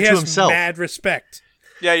 he did so that he to has himself. Mad respect.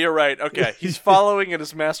 Yeah, you're right. Okay, he's following in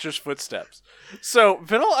his master's footsteps. So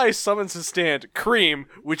Vanilla Ice summons his stand, Cream,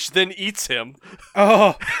 which then eats him.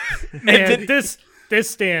 Oh, Man, this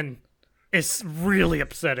stand is really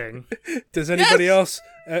upsetting. does anybody else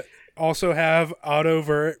also have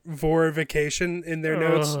auto-vorification in their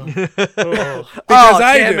notes? Ugh. Because Oh,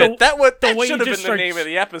 I damn do. it. That way should you have been just the start- name of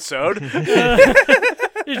the episode.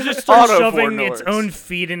 It just starts Auto shoving foreknows. its own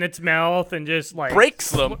feet in its mouth and just like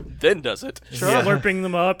Breaks them, then does it. slurping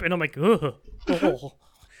them up, and I'm like, ugh. Oh.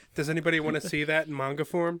 Does anybody want to see that in manga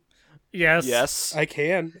form? Yes. Yes. I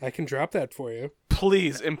can drop that for you.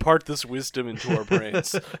 Please impart this wisdom into our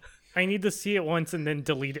brains. I need to see it once and then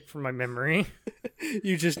delete it from my memory.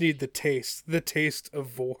 You just need the taste of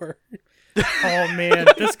vor. Oh man,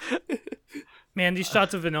 these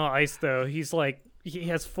shots of Vanilla Ice though, he's like he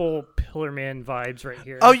has full Pillar Man vibes right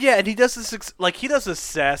here. Oh yeah, and he does this he does this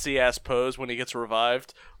sassy ass pose when he gets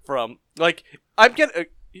revived from I'm getting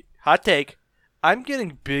hot take. I'm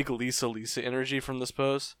getting big Lisa energy from this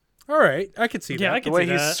pose. All right, I could see Yeah, I that. can The way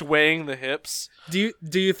see he's that. swaying the hips. Do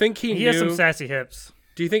you think he He knew? has some sassy hips.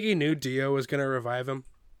 Do you think he knew Dio was gonna revive him?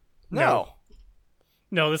 No.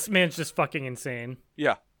 No, this man's just fucking insane.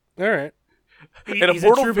 Yeah. All right. He's An a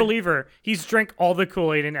immortal true vi- believer. He's drank all the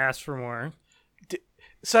Kool-Aid and asked for more.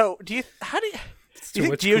 So, do you think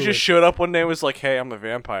much Dio Kool-Aid. just showed up one day and was like, "Hey, I'm a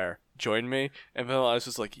vampire. Join me." And Vanilla Ice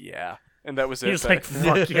was like, "Yeah." And that was it. He was like,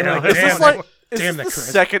 "Fuck yeah!" like, Is damn, this like is damn this that the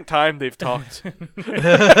Chris. second time they've talked?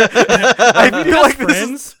 I feel like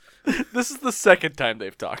friends. this is the second time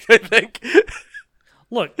they've talked, I think.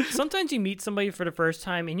 Look, sometimes you meet somebody for the first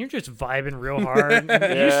time and you're just vibing real hard. And you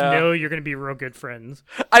just Yeah. know you're gonna be real good friends.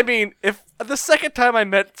 I mean, if the second time I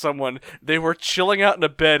met someone, they were chilling out in a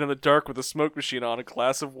bed in the dark with a smoke machine on, a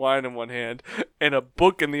glass of wine in one hand, and a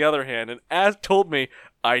book in the other hand, and told me,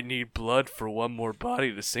 I need blood for one more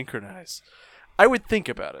body to synchronize, I would think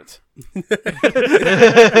about it.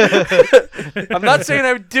 I'm not saying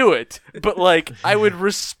I would do it, but like I would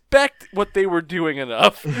respect what they were doing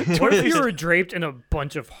enough. What if you were draped in a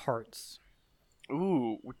bunch of hearts?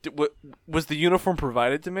 Ooh, what was the uniform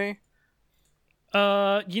provided to me?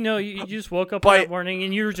 You just woke up By- that morning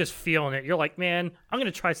and you were just feeling it. You're like, man, I'm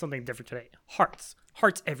gonna try something different today. Hearts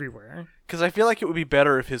everywhere. Because I feel like it would be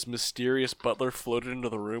better if his mysterious butler floated into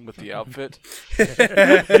the room with the outfit.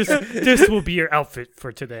 This will be your outfit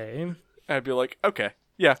for today. I'd be like, okay,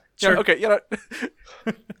 yeah, Sure. yeah, okay, you know.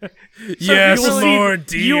 Yes, you will see-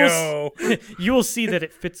 Lord you Dio. You will see that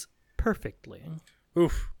it fits perfectly.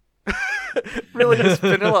 Oof. Really, is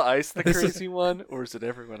Vanilla Ice the crazy one, or is it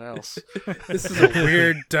everyone else? This is a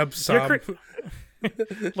weird dub song.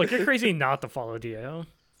 Look, you're crazy not to follow Dio.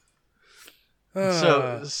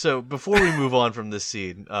 So before we move on from this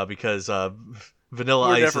scene, because Vanilla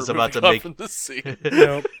We're Ice never is about to moving on make from this scene.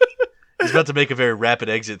 Nope. he's about to make a very rapid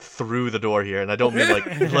exit through the door here, and I don't mean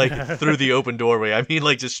like through the open doorway. I mean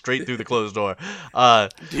like just straight through the closed door.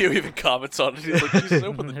 Dio even comments on it. He's like, "Jesus,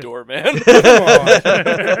 open the door, man." Come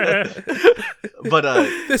on. But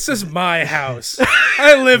This is my house.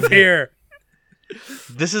 I live here.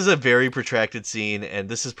 this is a very protracted scene, and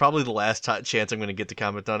this is probably the last chance I'm going to get to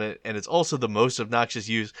comment on it. And it's also the most obnoxious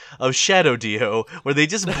use of Shadow Dio, where they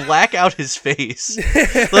just black out his face.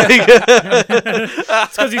 Like,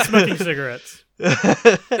 It's because he's smoking cigarettes. That's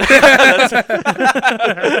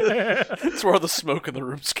where all the smoke in the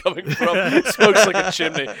room's coming from. Smoke's like a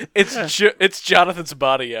chimney. It's Jonathan's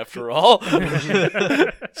body, after all.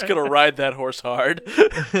 He's gonna ride that horse hard.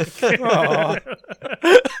 Aw.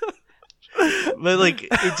 but like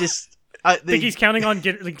it just. Think he's counting on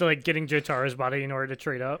getting Jotaro's body in order to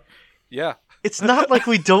trade up. Yeah. It's not like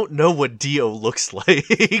we don't know what Dio looks like.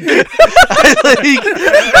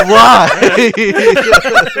 Why?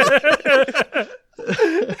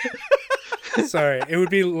 Sorry, it would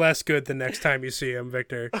be less good the next time you see him,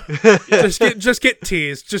 Victor. Just get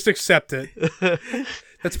teased. Just accept it.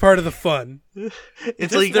 That's part of the fun.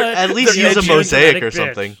 It's like the- at least the use a edgy mosaic genetic or bitch.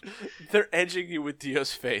 something. They're edging you with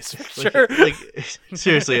Dio's face, for sure. Like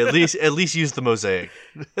seriously, at least use the mosaic.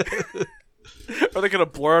 Are they gonna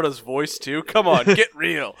blur out his voice too? Come on, get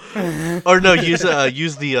real. Or no, use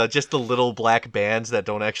the just the little black bands that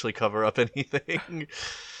don't actually cover up anything.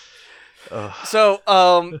 So,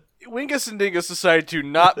 Wingus and Dingus decide to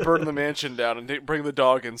not burn the mansion down and bring the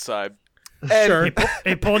dog inside. And Sure.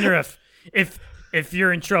 Hey, Polnareff, if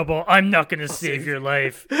you're in trouble, I'm not gonna save your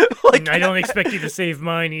life. Like, And I don't expect you to save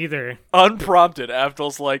mine either. unprompted,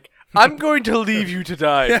 Avdol's like, "I'm going to leave you to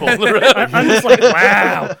die, Polnareff. I'm just like,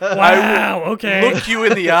 wow, okay. Look you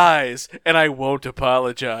in the eyes, and I won't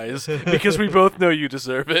apologize, because we both know you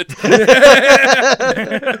deserve it."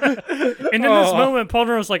 And in this moment,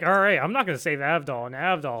 Polnareff's like, all right, I'm not gonna save Avdol, and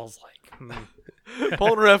Avdol's like,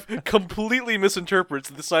 Polnareff completely misinterprets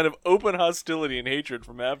the sign of open hostility and hatred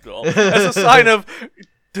from Avdol as a sign of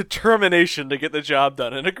determination to get the job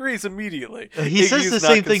done, and agrees immediately. He says Iggy's the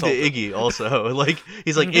not same thing to consulted. Iggy also. Like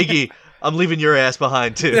he's like, Iggy, I'm leaving your ass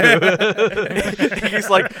behind too. He's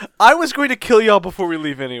like, "I was going to kill y'all before we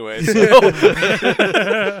leave anyway." So.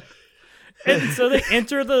 and so they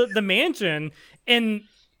enter the mansion, and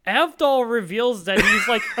Avdol reveals that he's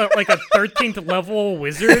like a 13th level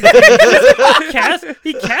wizard.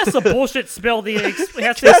 He casts a bullshit spell that he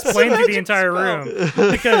has to explain to the entire room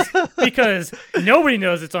because nobody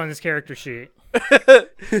knows it's on his character sheet. No,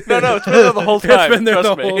 it's been there the whole time. It's been there trust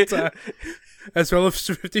the me. whole time. As well as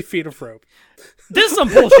 50 feet of rope. This is some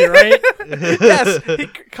bullshit, right? Yes, he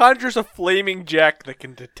conjures a flaming jack that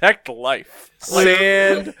can detect life.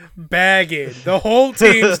 Sand bagging. The whole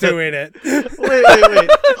team's doing it. Wait.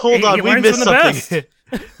 Hold He on, we learns missed from the something.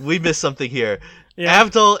 We missed something here. Yeah.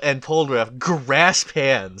 Avdol and Polnareff grasp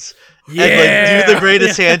hands and like do the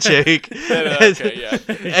greatest handshake. Okay, yeah.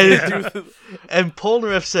 And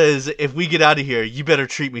Polnareff says, "If we get out of here, you better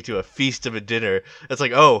treat me to a feast of a dinner." It's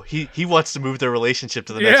like, oh, he wants to move their relationship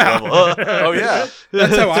to the next Yeah. level. Oh yeah.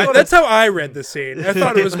 That's how I read the scene. I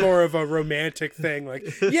thought it was more of a romantic thing. Like,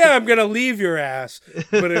 yeah, I'm gonna leave your ass,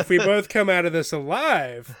 but if we both come out of this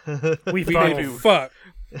alive, We we fuck. will fuck.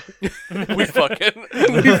 We fucking.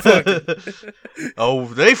 We fucking. Oh,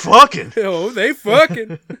 they fucking. Oh, they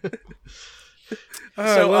fucking.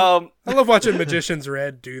 So I love watching Magician's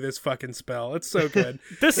Red do this fucking spell. It's so good.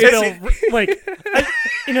 This spell, like,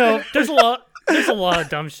 there's a lot. There's a lot of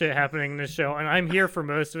dumb shit happening in this show, and I'm here for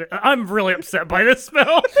most of it. I'm really upset by this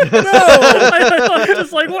spell. I'm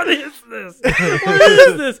just like, what is this? What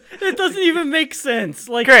is this? It doesn't even make sense.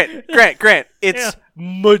 Like, Grant. It's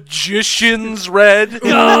Magician's Red.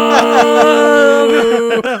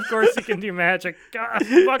 of course he can do magic. God,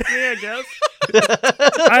 fuck me, I guess.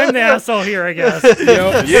 I'm the asshole here, I guess.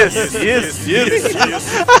 Yes.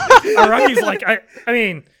 Araki's like, I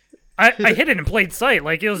mean, I hid it in plain sight.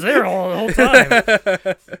 Like, it was there all the whole time.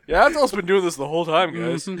 Yeah, Avdol's been doing this the whole time,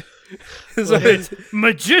 guys. It's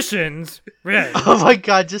magicians. Red. Oh my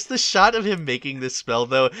god, just the shot of him making this spell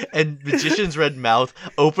though, and Magician's Red mouth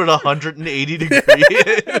open 180 degrees.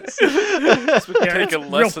 He's been Yeah, taking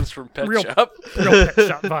it's lessons from Pet real- Shop. Real Pet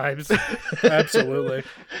Shop vibes. Absolutely.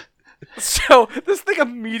 So this thing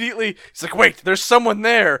immediately, he's like, wait, there's someone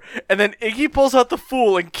there. And then Iggy pulls out the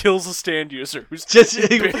Fool and kills a stand user who's Just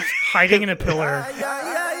Hiding in a pillar.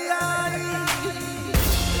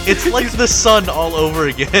 it's like the sun all over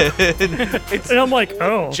again. And I'm like,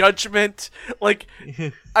 oh. Judgment. Like,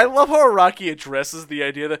 I love how Araki addresses the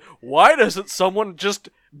idea that why doesn't someone just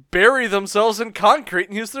bury themselves in concrete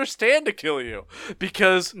and use their stand to kill you?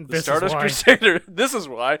 Because the This is Stardust why. Crusader, this is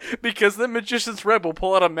why, because the Magician's Red will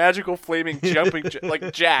pull out a magical flaming jumping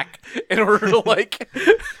like jack in order to like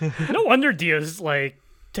No wonder Dio's like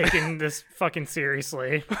taking this fucking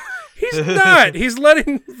seriously. He's not. He's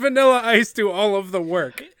letting Vanilla Ice do all of the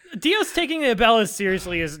work. Dio's taking it about as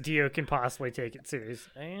seriously as Dio can possibly take it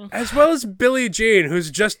seriously. As well as Billie Jean,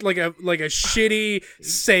 who's just like a shitty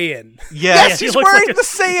Saiyan. Yeah, Yes, he he's looks wearing like the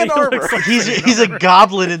Saiyan he armor. looks like he's a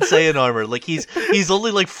goblin in Saiyan armor. Like he's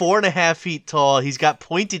only like 4.5 feet tall. He's got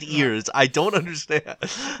pointed ears. I don't understand.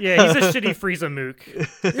 Yeah, he's a shitty Frieza mook.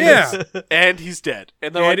 Yeah. and he's dead.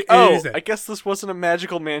 And they're And- like, and oh, he's dead. I guess this wasn't a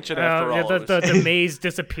magical mansion after all. The maze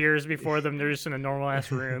disappears before them. They're just in a normal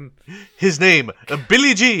ass room. His name,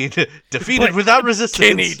 Billie Jean, defeated But- without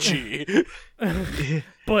resistance. Kenichi.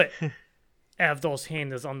 But Avdol's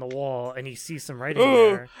hand is on the wall, and he sees some writing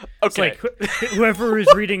there. It's Okay. like whoever is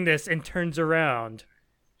reading this and turns around.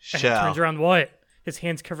 Shall. Turns around what? His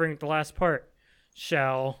hand's covering the last part.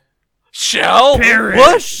 Shall. Shell?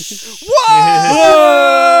 Perish.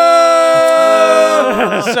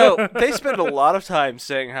 Whoa! So they spend a lot of time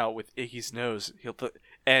saying how with Iggy's nose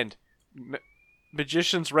and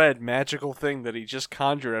Magician's Red magical thing that he just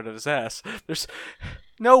conjured out of his ass. There's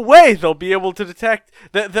no way they'll be able to detect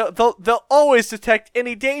that. They'll always detect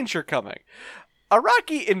any danger coming.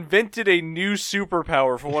 Araki invented a new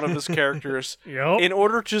superpower for one of his characters Yep. in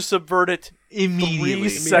order to subvert it Immediately.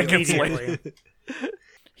 3 seconds Immediately. later.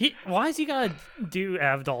 Why is he gotta do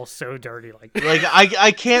Avdol so dirty like that? Like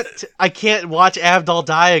I can't watch Avdol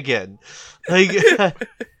die again. Like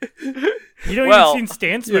You don't Well, even seen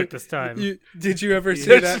Stan Smoke this time. Did you ever see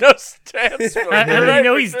There's that? no stance. How do you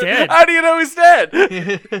know he's dead? How do you know he's dead? Did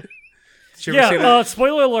you ever see Yeah, that?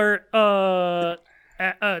 spoiler alert, the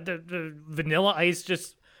Vanilla Ice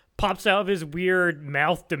just pops out of his weird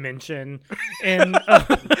mouth dimension and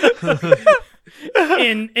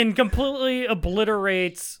and completely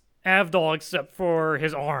obliterates Avdol except for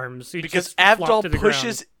his arms. He Because just flopped Avdol to the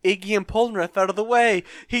pushes ground. Iggy and Polnareff out of the way.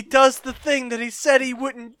 He does the thing that he said he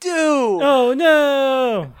wouldn't do. Oh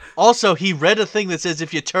no! also he read a thing that says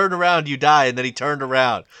if you turn around you die, and then he turned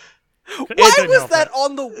around. Why couldn't was help that it.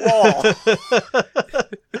 on the wall?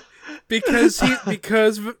 Because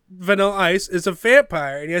Vanilla Ice is a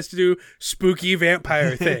vampire and he has to do spooky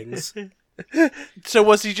vampire things. So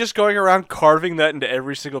was he just going around carving that into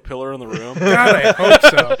every single pillar in the room? God, I hope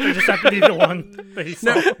so. It just happened to be the one that he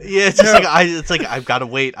saw. Yeah, it's just like I've got to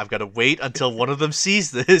wait until one of them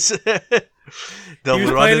sees this. They'll He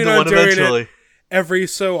was run planning into on one doing it. eventually. Every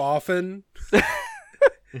so often.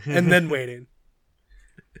 And then waiting.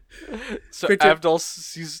 So Picture- Avdol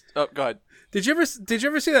sees. Oh God. Did you ever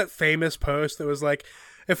see that famous post that was like,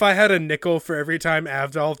 if I had a nickel for every time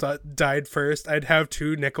Avdol died first, I'd have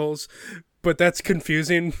 2 nickels. But that's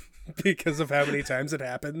confusing because of how many times it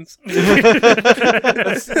happens.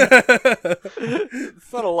 It's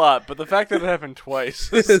not a lot, but the fact that it happened twice.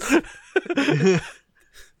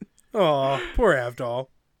 Oh, poor Avdol.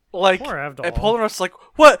 Like, Poor Avdol. and Polnareff's like,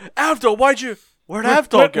 what? Avdol, where'd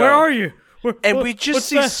Avdol go? Where are you? And we just what's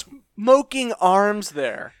see that? smoking arms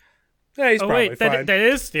there. Yeah, he's Oh probably wait, fine. that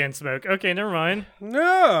is Stan Smoke. Okay, never mind.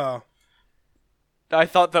 No. I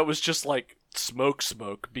thought that was just like smoke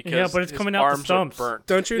because Yeah, but it's his coming out the arms are stumps. burnt.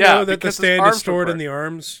 Don't you Yeah, know that the because his stand arms is stored were in the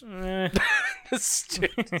arms? Eh.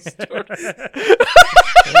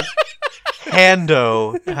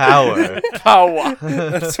 Hando power. Power.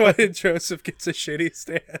 That's why Joseph gets a shitty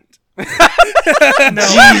stand.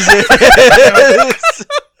 Jesus.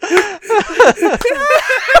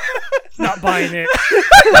 Not buying it.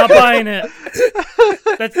 Not buying it.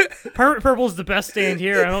 That's Purple's the best stand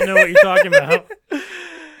here. I don't know what you're talking about.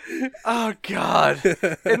 Oh God!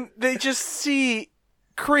 And they just see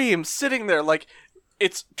Cream sitting there, like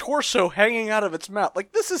its torso hanging out of its mouth.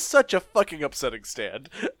 Like, this is such a fucking upsetting stand.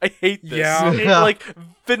 I hate this. Yeah. It, like,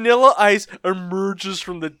 Vanilla Ice emerges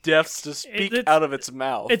from the depths to speak It's- out of its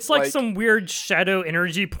mouth. It's like some weird shadow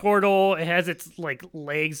energy portal. It has its like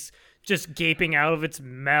legs just gaping out of its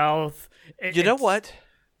mouth. You know what?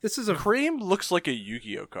 This is a Cream looks like a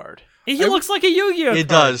Yu-Gi-Oh card. He looks like a Yu-Gi-Oh! It card.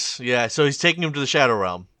 does, yeah. So he's taking him to the Shadow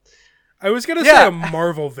Realm. I was gonna Yeah. say a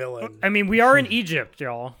Marvel villain. I mean, we are in Egypt,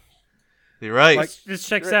 y'all. You're right. This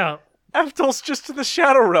checks out. Avdol's just in the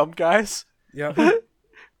Shadow Realm, guys. Yeah.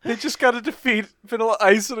 They just got to defeat Vanilla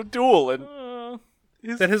Ice in a duel, and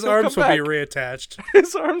That his he'll arms come will be back. reattached.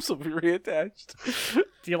 His arms will be reattached.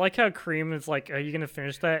 Do you like how Cream is like, are you gonna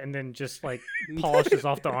finish that? And then just like polishes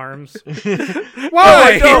off the arms.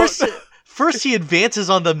 Why? First he advances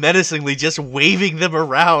on them menacingly, just waving them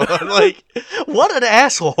around. I'm like, what an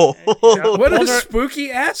asshole. What a Polnar- spooky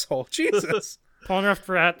asshole. Jesus. Polnareff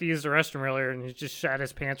forgot to use the restroom earlier, and he just shat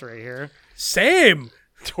his pants right here. Same.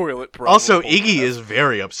 Toilet problem. Also, Iggy is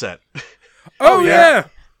very upset. Oh, yeah.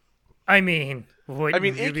 I mean, wouldn't I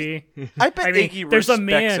mean, you Iggy- be? I bet I mean, Iggy there's a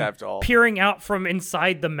respects man Avdol. peering out from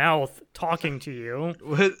inside the mouth talking to you.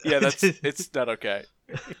 Yeah, it's not okay.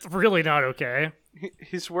 It's really not okay.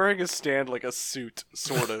 He's wearing a stand like a suit,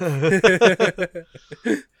 sort of.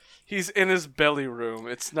 He's in his belly room.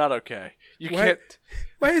 It's not okay. You What? can't.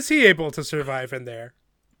 Why is he able to survive in there?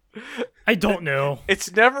 I don't know.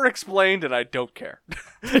 It's never explained, and I don't care.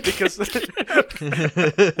 Because,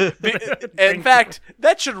 in fact,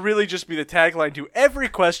 that should really just be the tagline to every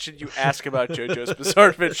question you ask about JoJo's Bizarre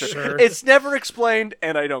Adventure. Sure. It's never explained,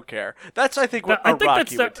 and I don't care. That's, I think, what I think Araki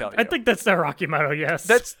that's would tell you. I think that's the Rocky motto. Yes.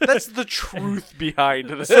 That's the truth behind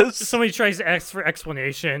this. Somebody tries to ask for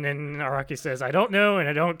explanation, and Araki says, "I don't know, and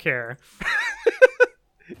I don't care."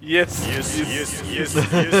 Yes. Yes.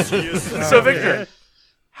 So, Victor,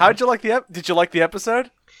 how'd you like did you like the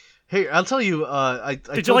episode? Hey, I'll tell you, I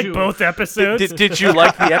Did you told like both episodes? Did you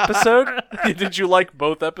like the episode? Did you like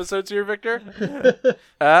both episodes here, Victor?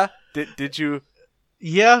 Did you?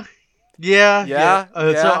 Yeah.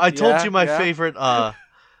 So I told yeah, you my yeah.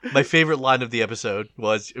 favorite line of the episode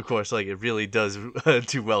was, of course, like, it really does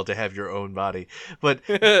do well to have your own body. But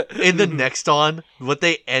in the next on, what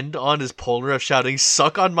they end on is Polnareff shouting,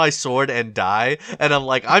 "Suck on my sword and die," and I'm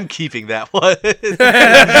like, I'm keeping that one.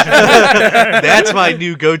 That's my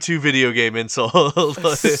new go-to video game insult.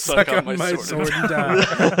 Suck on my sword. and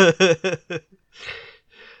die.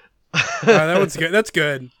 That one's good. That's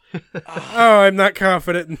good. Oh, I'm not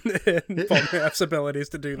confident in Polnareff's abilities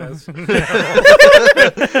to do this.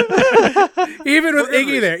 Even with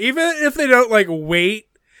Iggy there, even if they don't like wait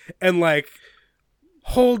and like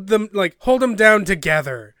hold them down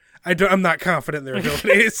together, I'm not confident in their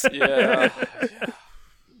abilities. Yeah.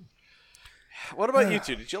 What about you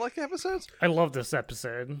two? Did you like the episodes? I love this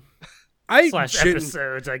episode I slash shouldn't-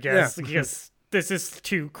 episodes. I guess Yeah. because this is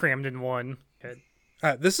two crammed in one.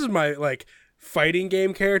 This is my like fighting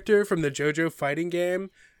game character from the JoJo fighting game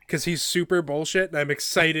because he's super bullshit, and I'm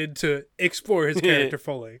excited to explore his character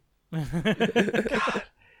fully.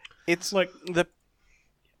 It's Like- the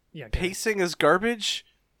Yeah. pacing is garbage.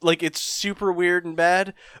 Like, it's super weird and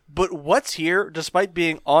bad. But what's here, despite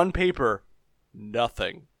being on paper,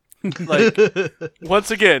 nothing. Like,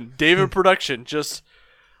 once again, David Production just,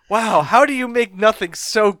 wow, how do you make nothing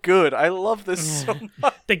so good? I love this so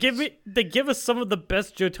much. They give us some of the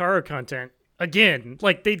best Jotaro content. Again,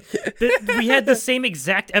 like we had the same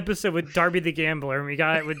exact episode with Darby the Gambler, and we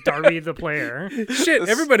got it with Darby the Player. Shit,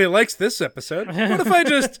 everybody likes this episode. What if I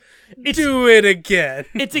just do it again?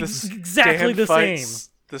 It's exactly Stan the fights,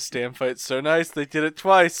 same. The Stan fight's so nice, they did it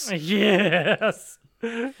twice. Yes.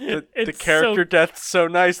 The It's character death's so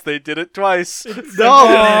nice they did it twice. No.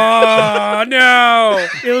 Oh no!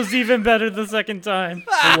 It was even better the second time.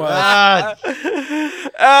 Ah,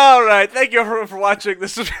 All right, thank you everyone for watching.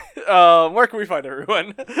 This is where can we find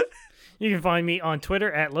everyone? You can find me on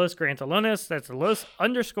Twitter at Los Grantalones. That's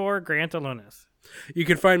Los_Grantalones. You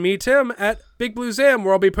can find me, Tim, at Big Blue Zam,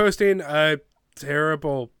 where I'll be posting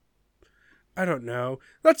terrible, I don't know.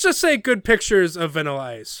 Let's just say good pictures of Vanilla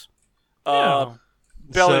Ice. Yeah.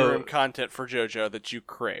 Belly So- room content for JoJo that you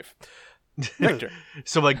crave. Victor.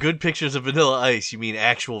 So by good pictures of Vanilla Ice, you mean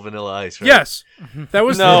actual Vanilla Ice, right? Yes, that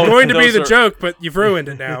was No, going to be those the are- joke, but you've ruined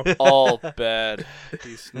it now. All bad.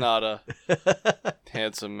 He's not a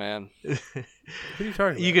handsome man. What are you talking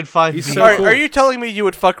about? You can find He's me. so Are, cool. are you telling me you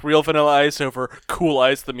would fuck real Vanilla Ice over Cool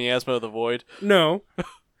Ice, the Miasma of the Void? No.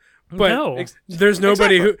 But No. there's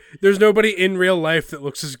nobody in real life that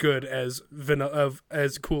looks as good as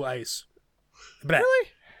as Cool Ice. Blah. Really?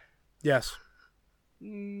 Yes.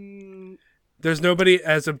 Mm, There's nobody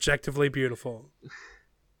as objectively beautiful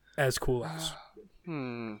as Cool Ice.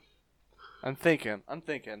 I'm thinking.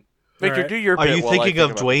 Victor, right. do your Are bit you while I thinking think of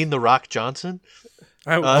about Dwayne the Rock Johnson?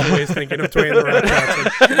 I'm always thinking of Dwayne the Rock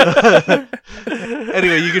Johnson.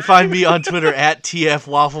 Anyway, you can find me on Twitter at TF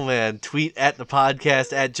Waffleman, tweet at the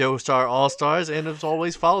podcast at Joestar All-Stars, and as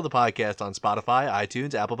always, follow the podcast on Spotify,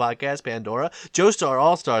 iTunes, Apple Podcasts, Pandora,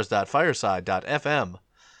 joestarallstars.fireside.fm.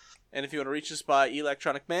 And if you want to reach us by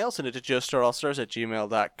electronic mail, send it to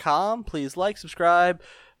joestarallstars@gmail.com. Please like, subscribe,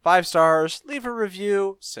 5 stars, leave a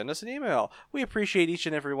review, send us an email. We appreciate each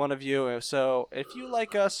and every one of you. So if you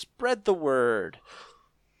like us, spread the word.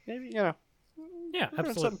 Maybe, Yeah, we're,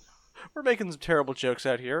 absolutely. we're making some terrible jokes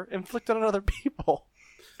out here, inflicted on other people.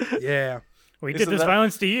 Yeah. We did Isn't this that-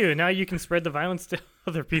 violence to you. Now you can spread the violence to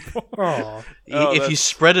other people. Oh, Oh, If you that's-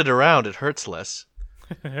 spread it around, it hurts less.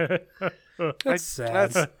 that's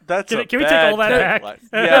sad. That's Can a we take bad all that tagline. back?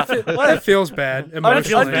 Yeah. That feels bad. feels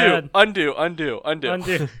Emotionally. bad. Undo. Undo.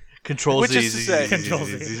 Control Which Z. is to say- Control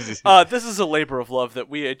Z. This is a labor of love that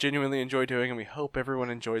we genuinely enjoy doing, and we hope everyone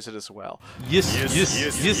enjoys it as well. Yes, Yes, yes,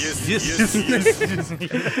 yes, yes, yes, yes.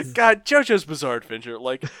 yes. God, JoJo's Bizarre Adventure.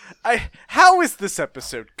 Like, how is this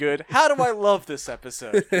episode good? How do I love this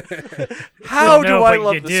episode? How No, do I but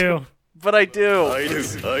love you this? do. But I do. I do,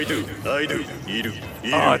 I do, I do. Iru, Oh,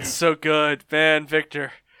 iru. it's so good, man,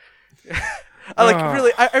 Victor.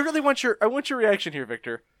 I really want your reaction here,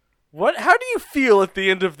 Victor. How do you feel at the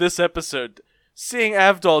end of this episode, seeing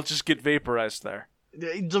Avdol just get vaporized there?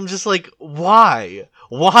 I'm just like, why?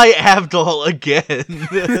 Why Avdol again?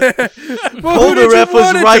 Well, who did you Polnareff was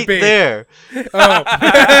want it to right be? there. Oh.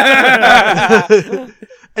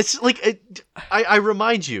 It's like, I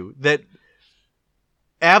remind you that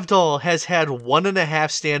Avdol has had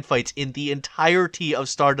 1.5 stand fights in the entirety of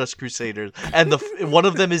Stardust Crusaders, and one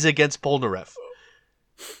of them is against Polnareff.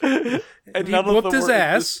 And He whooped his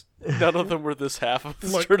ass. None of them were this half of the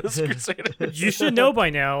Stardust Crusaders. You should know by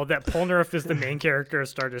now that Polnareff is the main character of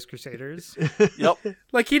Stardust Crusaders. Yep.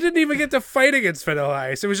 Like, he didn't even get to fight against Vanilla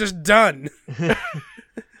Ice. It was just done.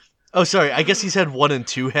 Oh, sorry. I guess he's had 1 and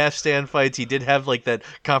 2 half stand fights. He did have like that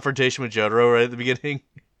confrontation with Jotaro right at the beginning.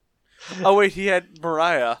 Oh wait, he had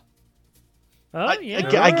Mariah. Oh, yeah.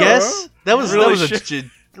 I guess that was Really that was should-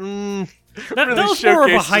 That really was more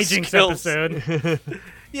of a showcased his hijinks skills. episode.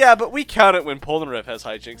 Yeah, but we count it when Polnareff has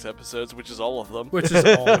hijinks episodes, which is all of them. Which is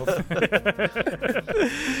all of them.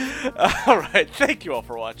 All right, thank you all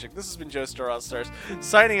for watching. This has been Joe Star All Stars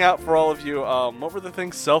signing out for all of you. What were the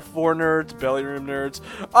things? Self-4 nerds, belly room nerds,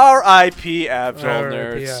 R.I.P. Avdol R.I.P.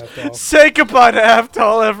 nerds. Avdol. Say goodbye to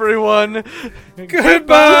Avdol, everyone.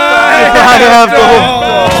 Goodbye!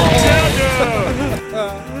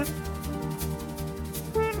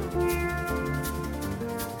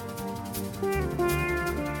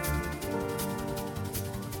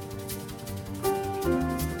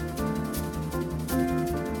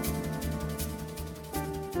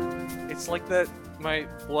 It's like that my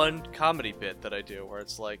one comedy bit that I do, where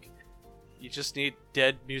it's like, you just need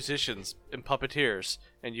dead musicians and puppeteers,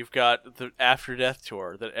 and you've got the After Death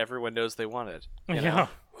tour that everyone knows they wanted. You know? Yeah.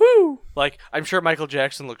 Woo! Like, I'm sure Michael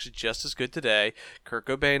Jackson looks just as good today. Kurt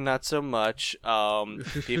Cobain, not so much.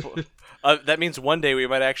 People. That means one day we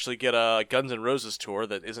might actually get a Guns N' Roses tour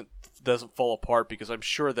that doesn't fall apart, because I'm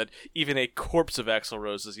sure that even a corpse of Axl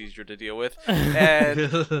Rose is easier to deal with.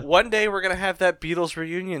 And one day we're gonna have that Beatles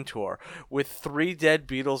reunion tour with 3 dead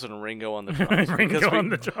Beatles and Ringo on the drums. Ringo Because on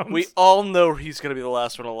the drums. We all know he's gonna be the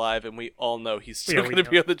last one alive, and we all know he's still Yeah, we gonna know.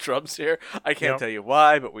 be on the drums here. I can't Yep. tell you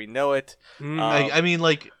why, but we know it. I mean,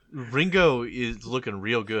 like Ringo is looking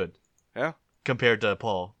real good. Yeah. compared to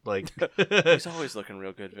Paul. Like, He's always looking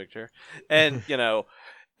real good, Victor. And,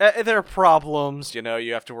 there are problems.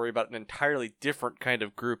 You have to worry about an entirely different kind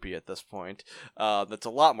of groupie at this point. That's a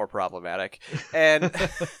lot more problematic. And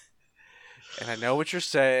and I know what you're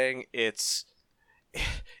saying. It's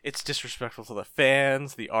disrespectful to the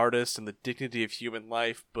fans, the artists, and the dignity of human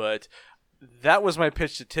life, but that was my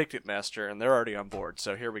pitch to Ticketmaster, and they're already on board,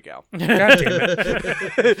 so here we go. God damn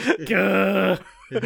it. Gah.